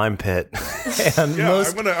a slime pit, and Yeah,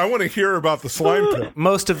 I want to hear about the slime pit.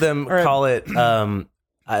 most of them right. call it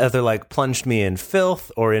either like plunged me in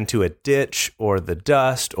filth or into a ditch or the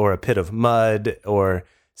dust or a pit of mud or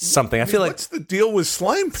something. I feel like What's the deal with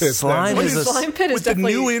slime pit? Slime then? is a- Slime pit is with the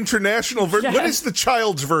definitely new international version. What Yeah. is the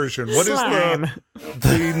child's version? What is slime.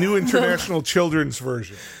 the new international children's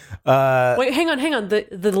version? Wait, hang on.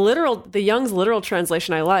 The Young's literal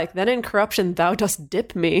translation I like. Then in corruption thou dost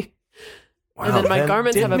dip me. And then my then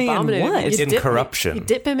garments dip have me in abominated. what? You In dip me- corruption. You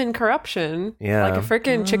dip him in corruption. Yeah. Like a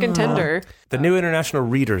freaking chicken tender. the New International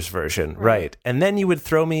Reader's Version, right? And then you would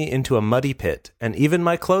throw me into a muddy pit, and even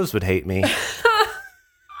my clothes would hate me.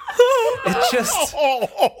 It just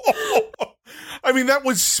I mean, that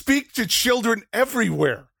would speak to children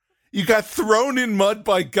everywhere. You got thrown in mud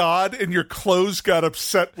by God, and your clothes got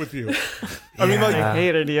upset with you. I mean, like, I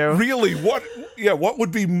hated you. really, what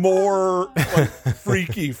would be more like,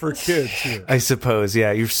 freaky for kids here? I suppose,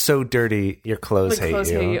 yeah. You're so dirty, your clothes My hate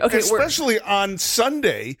clothes you. hate you. Okay, Especially on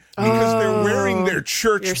Sunday, because they're wearing their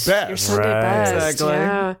church your best. Sunday Right. best. Exactly.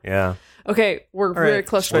 Yeah. Yeah, Okay, we're right. very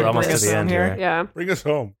close to we're Bring almost to us the home end here. here. Yeah. Bring us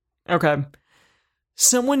home. Okay.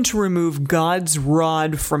 Someone to remove God's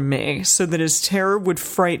rod from me so that his terror would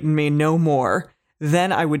frighten me no more.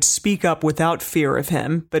 Then I would speak up without fear of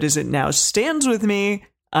him, but as it now stands with me,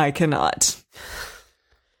 I cannot.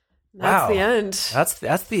 That's Wow. the end.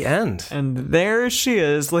 That's the end. And there she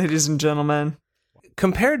is, ladies and gentlemen.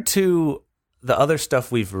 Compared to the other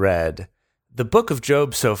stuff we've read, the book of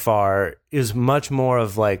Job so far is much more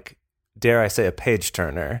of like, dare I say, a page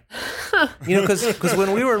turner. You know, because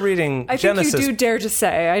when we were reading I think Genesis, you do dare to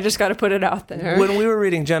say. I just got to put it out there. when we were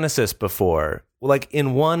reading Genesis before, like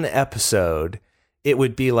in one episode, it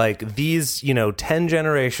would be like these, 10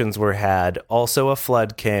 generations were had. Also, a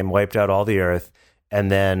flood came, wiped out all the earth. And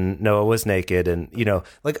then Noah was naked, and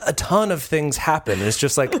like a ton of things happen. It's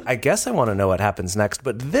just like, I guess I want to know what happens next.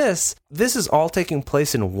 But this is all taking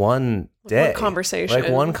place in one day, One conversation. like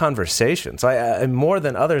one conversation. So I more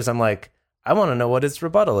than others, I'm like, I want to know what his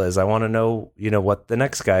rebuttal is. I want to know, what the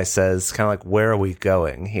next guy says. Kind of like, where are we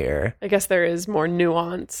going here? I guess there is more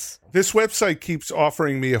nuance. This website keeps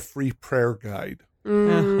offering me a free prayer guide.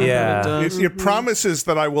 Yeah. It promises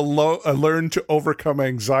that I will learn to overcome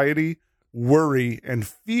anxiety, worry, and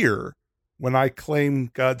fear when I claim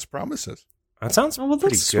God's promises. That sounds Oh, well,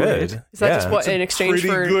 pretty that's good. sweet. Is that Yeah. just what in exchange Pretty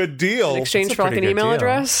for good deal. in exchange That's a for like pretty an good email deal.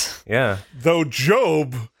 address? Yeah. Though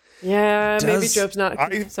Job, Yeah, maybe Does- Job's not.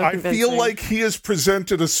 I so feel convincing. like he has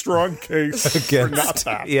presented a strong case for not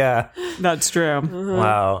that. Yeah. That's true.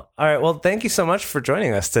 Wow. All right. Well, thank you so much for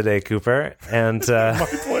joining us today, Cooper. And My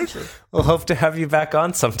pleasure. we'll hope to have you back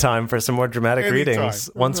on sometime for some more dramatic Anytime.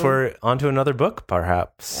 readings once we're onto another book,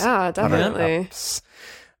 perhaps. Yeah, definitely.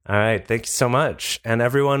 All right. Thank you so much. And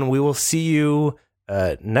everyone, we will see you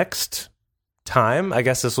next time. I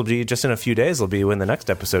guess this will be just in a few days, will be when the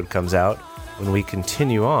next episode comes out, when we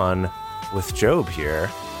continue on with Job here.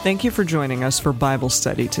 Thank you for joining us for Bible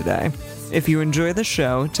study today. If you enjoy the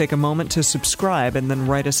show, take a moment to subscribe and then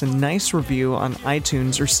write us a nice review on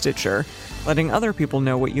iTunes or Stitcher, letting other people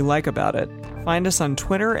know what you like about it. Find us on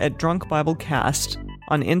Twitter at Drunk Bible Cast,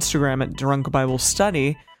 on Instagram at Drunk Bible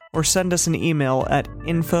Study, or send us an email at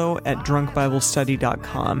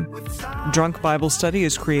info@drunkbiblestudy.com. Drunk Bible Study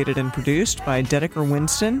is created and produced by Dedeker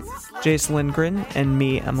Winston, Jace Lindgren, and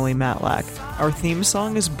me, Emily Matlack. Our theme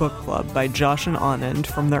song is Book Club by Josh and Anand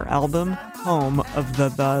from their album Home of the.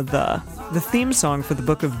 The theme song for the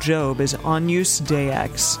Book of Job is Agnus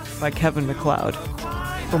Deus by Kevin MacLeod.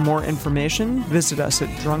 For more information, visit us at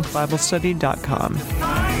drunkbiblestudy.com.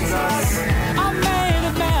 I made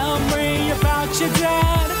a memory about your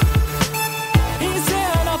dad. He's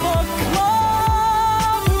in a book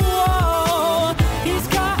club. Whoa. He's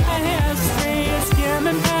got a history of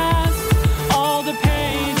skimming past all the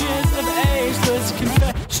pages of ageless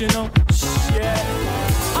confessional